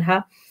radiallahu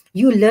anha,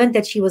 you learn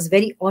that she was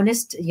very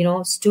honest,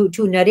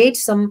 to narrate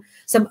some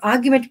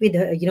argument with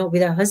her,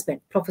 with her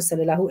husband, Prophet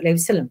sallallahu alaihi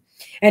wasallam.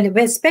 And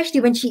especially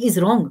when she is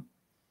wrong,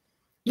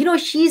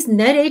 she's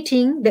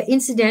narrating the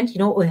incident,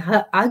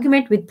 her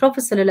argument with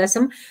Prophet sallallahu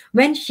alaihi wasallam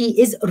when she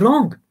is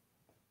wrong.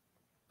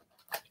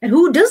 And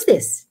who does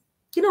this?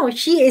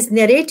 She is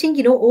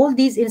narrating, all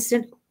these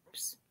incidents.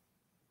 Oops.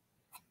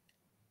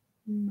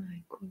 Oh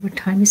my God, what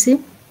time is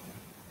it?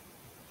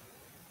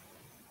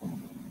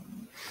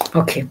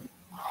 Okay.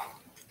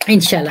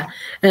 Inshallah.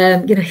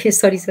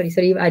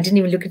 Sorry. I didn't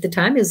even look at the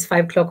time. It was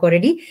 5 o'clock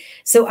already.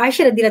 So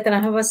Aisha radiallahu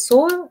anha was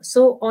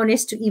so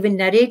honest to even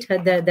narrate her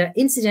the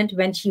incident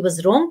when she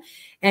was wrong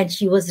and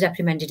she was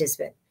reprimanded as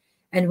well.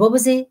 And what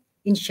was it?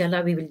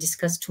 Inshallah, we will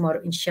discuss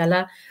tomorrow.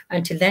 Inshallah.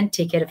 Until then,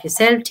 take care of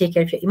yourself. Take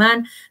care of your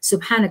iman.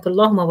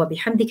 Subhanakallahumma wa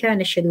bihamdika.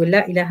 Nashhadu an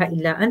la ilaha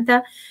illa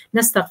anta.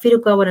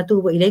 Nastaghfiruka wa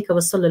natubu ilayka.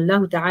 Wa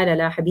sallallahu ta'ala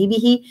ala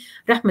habibihi.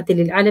 Rahmatil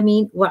lil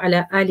alameen. Wa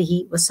ala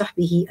alihi wa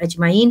sahbihi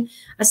ajma'in.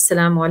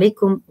 Assalamu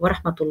alaikum wa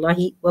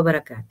rahmatullahi wa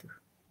barakatuh.